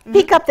paper,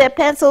 pick up their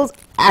pencils,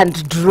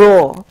 and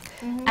draw.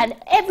 And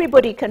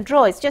everybody can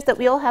draw. It's just that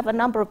we all have a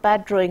number of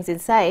bad drawings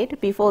inside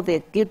before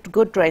the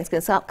good drawings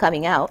can start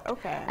coming out.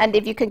 Okay. And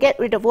if you can get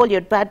rid of all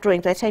your bad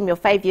drawings by the time you're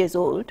 5 years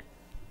old,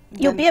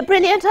 you'll be a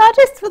brilliant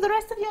artist for the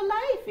rest of your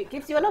life. It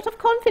gives you a lot of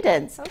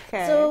confidence.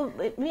 Okay. So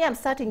me, I'm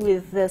starting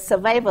with the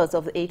survivors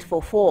of the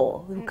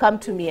 844 who come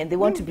to me and they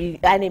want to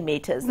be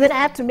animators. Then I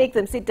have to make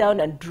them sit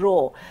down and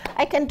draw.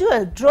 I can do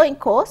a drawing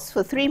course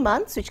for 3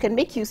 months, which can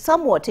make you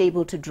somewhat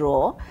able to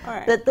draw.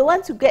 Right. But the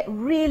ones who get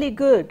really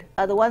good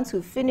are the ones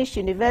who finish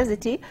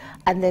university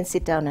and then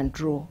sit down and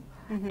draw.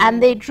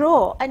 And they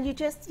draw, and you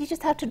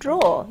just have to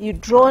draw. You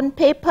draw on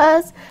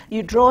papers,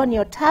 you draw on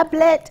your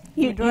tablet,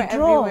 you draw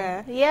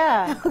everywhere.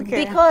 Yeah,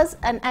 Okay. Because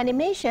an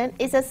animation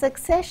is a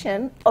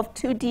succession of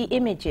 2D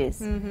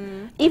images.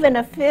 Even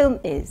a film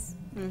is.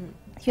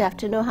 You have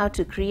to know how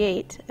to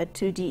create a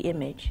 2D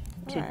image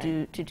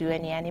to do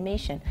any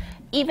animation.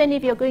 Even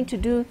if you're going to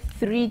do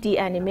 3D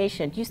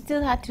animation, you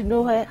still had to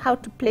know how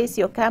to place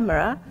your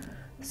camera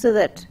so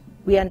that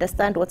we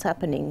understand what's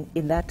happening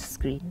in that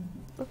screen.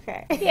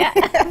 Okay. Yeah,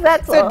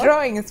 that's so all.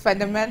 drawing is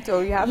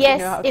fundamental. You have to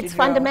know how to Yes, it's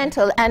draw.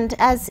 fundamental. And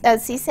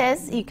as he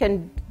says, you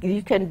can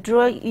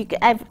draw.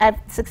 I've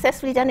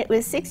successfully done it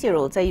with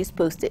 6-year-olds. I use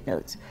Post-it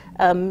notes,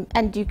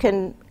 and you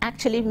can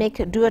actually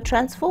do a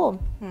transform.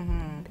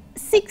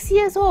 6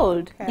 years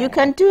old, Okay. you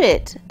can do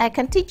it. I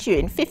can teach you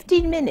in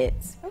 15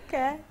 minutes.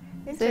 Okay.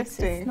 So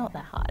Interesting. it's not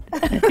that hard.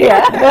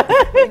 Yeah.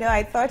 You know,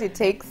 I thought it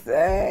takes,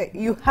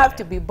 you have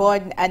to be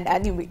born an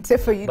animator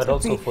for you But to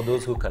also be. for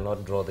those who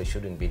cannot draw, they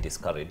shouldn't be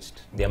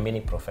discouraged. There are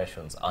many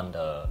professions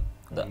under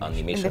the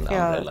animation field.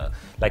 umbrella.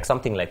 Like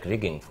something like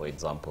rigging, for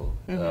example.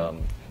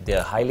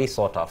 They're highly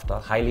sought after,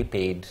 highly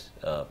paid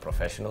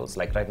professionals.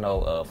 Like right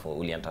now for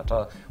Uli and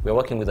Tata, we're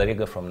working with a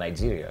rigger from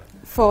Nigeria.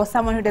 For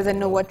someone who doesn't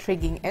know what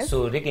rigging is.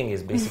 So rigging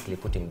is basically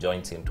putting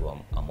joints into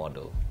a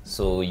model.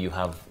 So you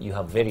have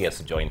various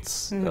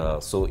joints.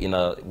 So in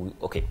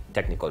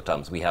technical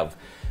terms, we have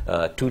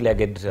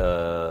two-legged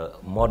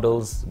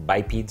models,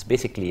 bipeds,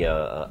 basically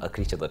a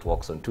creature that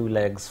walks on 2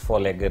 legs,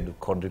 4-legged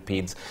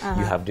quadrupeds.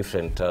 You have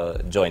different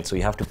joints. So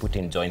you have to put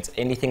in joints.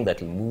 Anything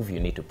that will move, you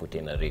need to put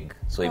in a rig.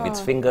 So if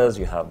it's fingers,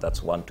 you have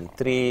that's 1, 2,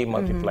 3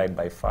 multiplied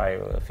by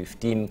 5,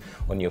 15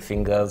 on your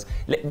fingers.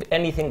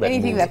 Anything that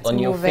moves that's on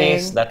your moving.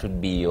 face, that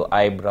would be your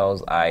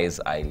eyebrows,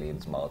 eyes,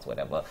 eyelids, mouth,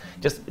 whatever.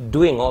 Just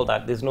doing all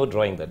that. There's no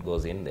drawing that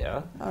goes in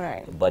there. All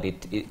right. But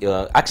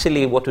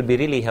actually, what would be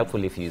really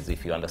helpful if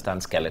you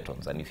understand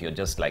skeletons, and if you're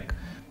just like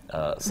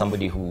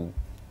somebody who,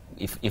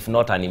 if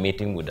not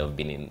animating, would have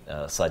been in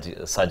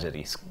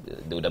surgery.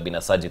 They would have been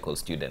a surgical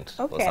student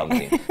or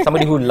something.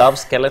 Somebody who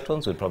loves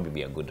skeletons would probably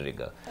be a good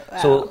rigger.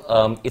 Wow.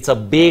 So it's a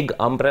big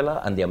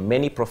umbrella, and there are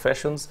many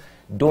professions.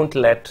 Don't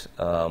let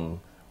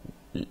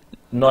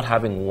not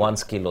having one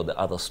skill or the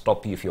other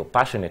stop you. If you're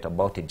passionate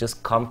about it,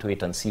 just come to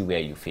it and see where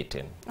you fit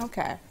in.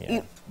 Okay.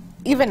 Yeah.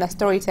 Even a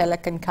storyteller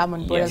can come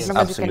on board Yes, as long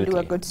as you can do a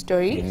absolutely. good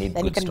story. You need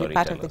Then you good can be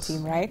part of the storytellers.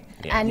 team, right?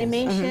 Yeah.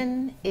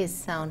 Animation is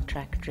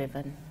soundtrack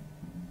driven.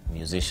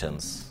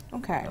 Musicians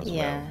Okay. as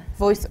Yeah.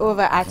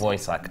 Voice-over actors.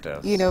 voice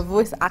actors.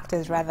 Voice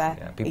actors rather.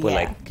 Yeah, people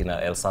like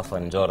El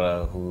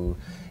Safanjora, who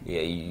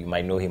you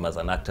might know him as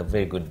an actor,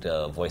 very good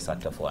voice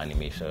actor for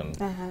animation.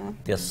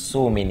 There's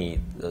so many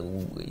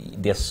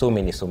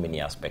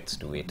aspects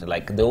to it.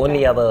 Like the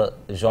only other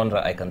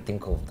genre I can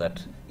think of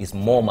that is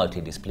more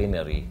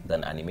multidisciplinary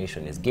than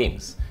animation is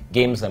games.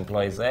 Games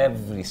employs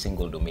every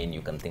single domain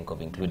you can think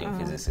of, including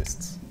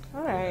physicists.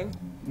 All right.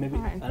 Maybe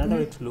All right. another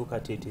way to look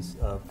at it is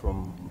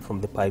from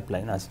the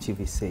pipeline, as Chief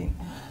is saying.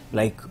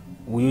 Like,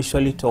 we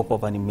usually talk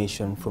of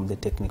animation from the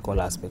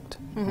technical aspect,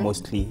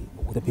 mostly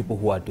the people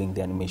who are doing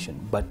the animation.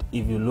 But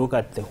if you look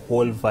at the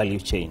whole value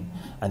chain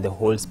and the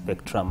whole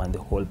spectrum and the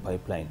whole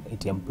pipeline,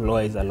 it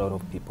employs a lot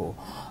of people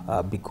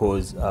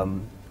because,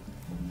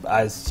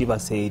 as Shiva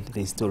said,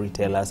 the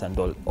storytellers and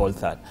all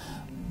that,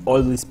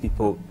 all these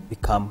people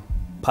become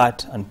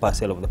part and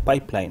parcel of the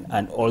pipeline,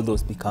 and all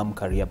those become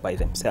career by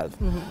themselves.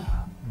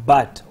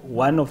 But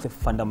one of the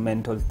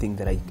fundamental things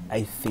that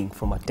I think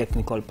from a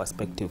technical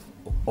perspective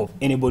of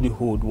anybody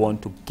who would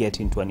want to get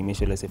into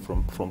animation, let's say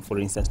from for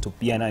instance, to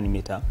be an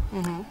animator,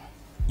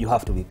 you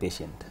have to be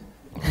patient.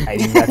 I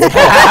think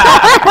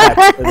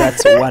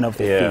that's one of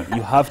the things.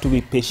 You have to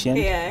be patient.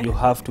 Yeah. You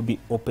have to be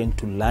open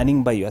to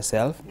learning by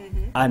yourself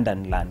and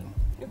unlearning.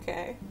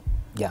 Okay.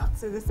 Yeah.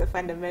 So this is a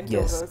fundamental.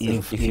 Yes. also.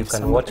 If you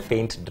can watch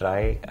paint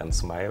dry and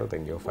smile,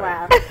 then you're fine.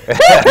 Wow.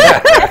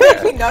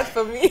 Definitely not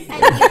for me. And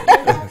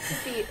you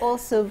have to be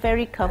also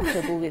very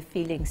comfortable with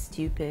feeling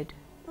stupid.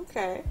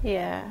 Okay.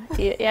 Yeah,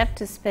 you have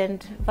to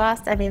spend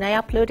vast. I mean,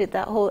 I uploaded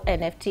that whole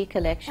NFT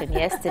collection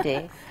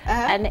yesterday,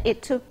 and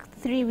it took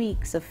 3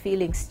 weeks of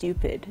feeling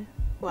stupid.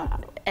 Wow.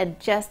 And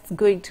just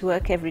going to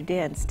work every day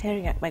and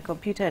staring at my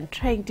computer and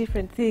trying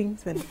different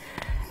things and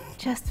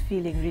just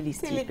feeling really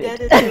Feeling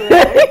stupid. dead into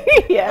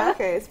it. Yeah.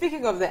 Okay.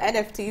 Speaking of the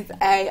NFTs,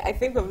 I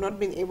think we've not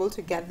been able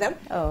to get them.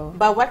 Oh.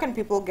 But where can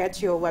people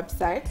get your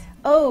website?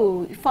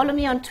 Oh, follow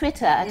me on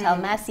Twitter at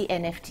Almasi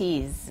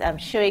NFTs. I'm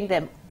showing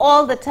them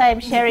all the time,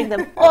 sharing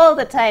them all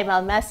the time.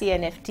 Almasi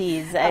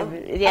NFTs.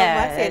 Almasi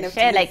I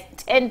share NFTs.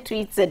 like 10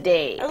 tweets a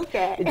day.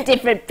 Okay. With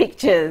different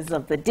pictures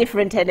of the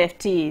different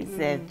NFTs.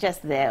 They're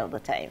just there all the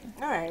time.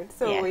 All right.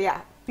 So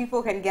yeah,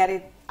 people can get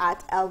it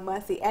at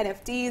Almasi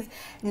NFTs.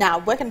 Now,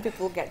 where can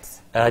people get?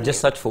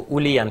 Just search for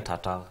Uli and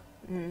Tata.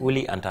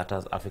 Uli and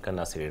Tata's African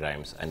Nursery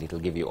Rhymes, and it will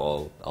give you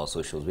all our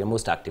socials. We're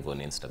most active on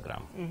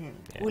Instagram.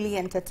 Yeah. Uli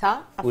and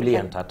Tata. Uli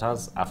and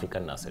Tata's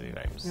African Nursery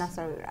Rhymes.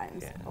 Nursery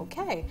Rhymes. Yeah.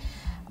 Okay.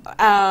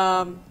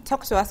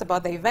 Talk to us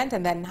about the event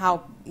and then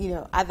how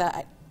other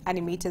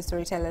animators,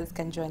 storytellers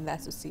can join the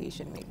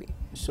association, maybe.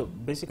 So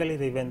basically,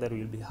 the event that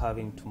we'll be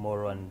having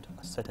tomorrow and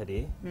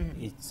Saturday,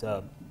 it's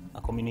a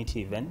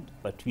community event,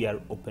 but we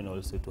are open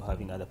also to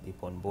having other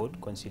people on board,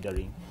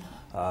 considering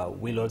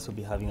we'll also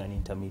be having an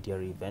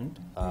intermediary event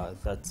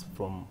that's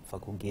from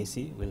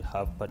Fakugesi. We'll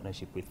have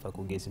partnership with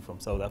Fakugesi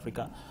from South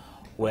Africa,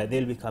 where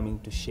they'll be coming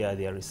to share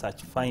their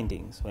research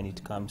findings when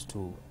it comes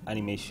to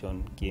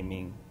animation,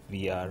 gaming,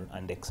 VR,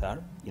 and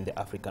XR in the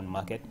African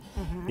market.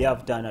 They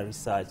have done a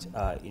research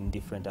in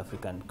different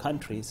African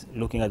countries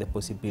looking at the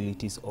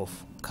possibilities of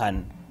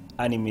can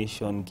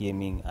animation,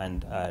 gaming,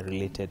 and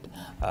related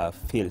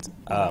fields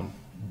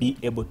be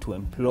able to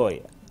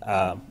employ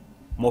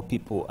more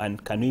people,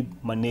 and can we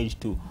manage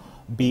to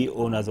be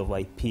owners of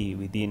IP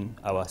within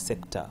our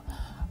sector.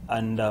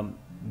 And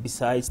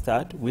besides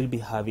that, we'll be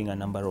having a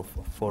number of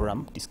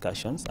forum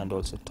discussions and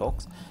also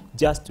talks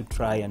just to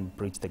try and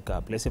bridge the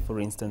gap. Let's say, for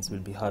instance,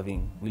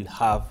 we'll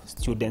have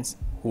students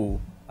who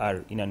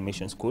are in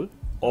animation school.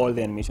 All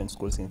the animation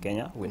schools in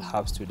Kenya will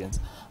have students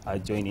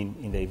joining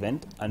in the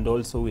event, and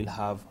also we'll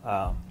have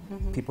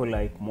people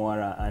like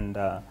Mwara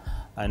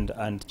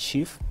and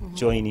Chief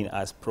joining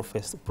as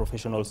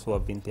professionals who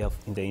have been there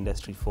in the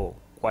industry for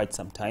quite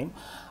some time.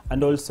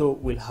 And also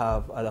we'll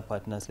have other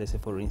partners, let's say,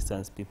 for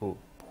instance, people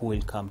who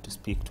will come to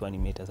speak to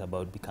animators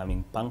about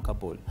becoming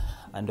bankable,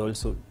 and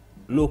also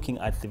looking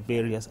at the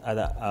various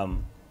other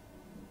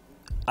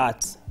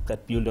arts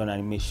that build on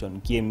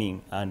animation,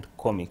 gaming, and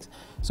comics.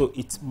 So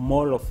it's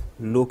more of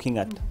looking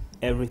at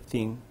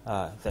everything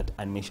that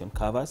animation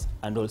covers,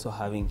 and also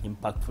having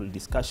impactful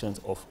discussions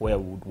of where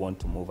we would want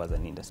to move as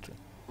an industry.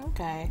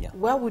 Okay. Yeah.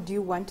 Where would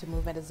you want to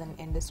move it as an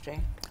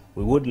industry?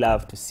 We would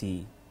love to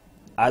see,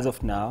 as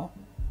of now,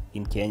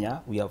 in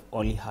Kenya, we have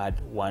only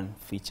had one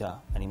feature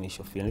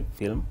animation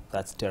film,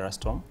 that's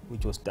Terrastorm,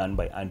 which was done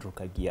by Andrew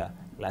Kagia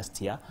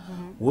last year.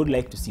 We would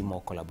like to see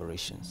more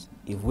collaborations.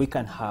 If we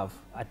can have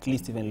at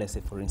least, even let's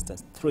say, for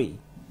instance, 3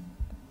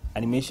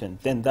 animation,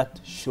 then that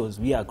shows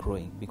we are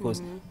growing,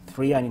 because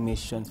 3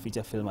 animations,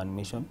 feature film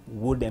animation,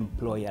 would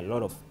employ a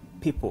lot of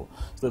people.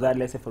 So that,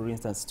 let's say, for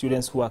instance,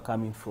 students who are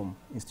coming from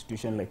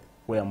institutions like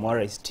where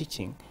Mwara is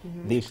teaching,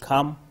 they'll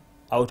come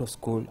out of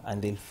school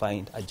and they'll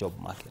find a job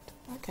market.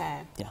 Okay.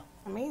 Yeah.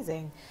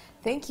 Amazing.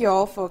 Thank you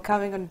all for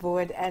coming on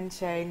board and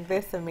sharing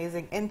this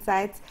amazing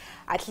insights.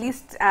 At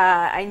least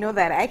I know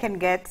that I can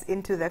get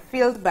into the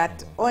field,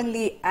 but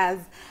only as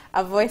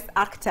a voice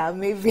actor,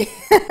 maybe.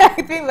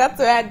 I think that's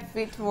where I'd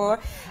fit more.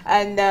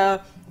 And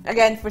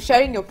again, for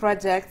sharing your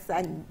projects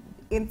and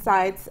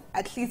insights,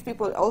 at least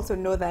people also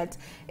know that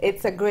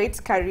it's a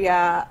great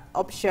career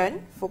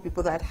option for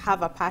people that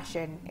have a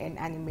passion in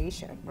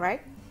animation,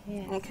 right?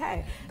 Yes.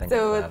 Okay. Thank you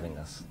for having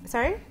us.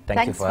 Sorry?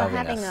 Thanks you for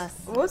having us.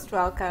 Most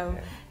welcome.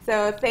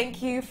 So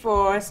thank you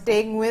for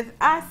staying with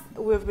us.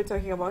 We've been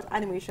talking about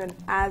animation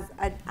as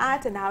an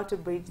art and how to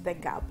bridge the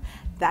gap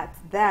that's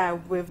there.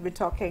 We've been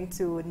talking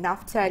to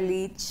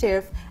Naftalie,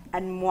 Chief,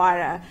 and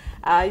Mwara.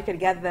 You can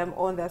get them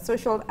on their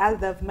social, as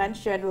they've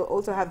mentioned. We'll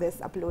also have this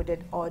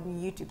uploaded on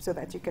YouTube so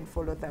that you can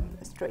follow them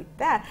straight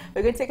there.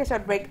 We're going to take a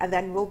short break and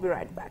then we'll be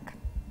right back.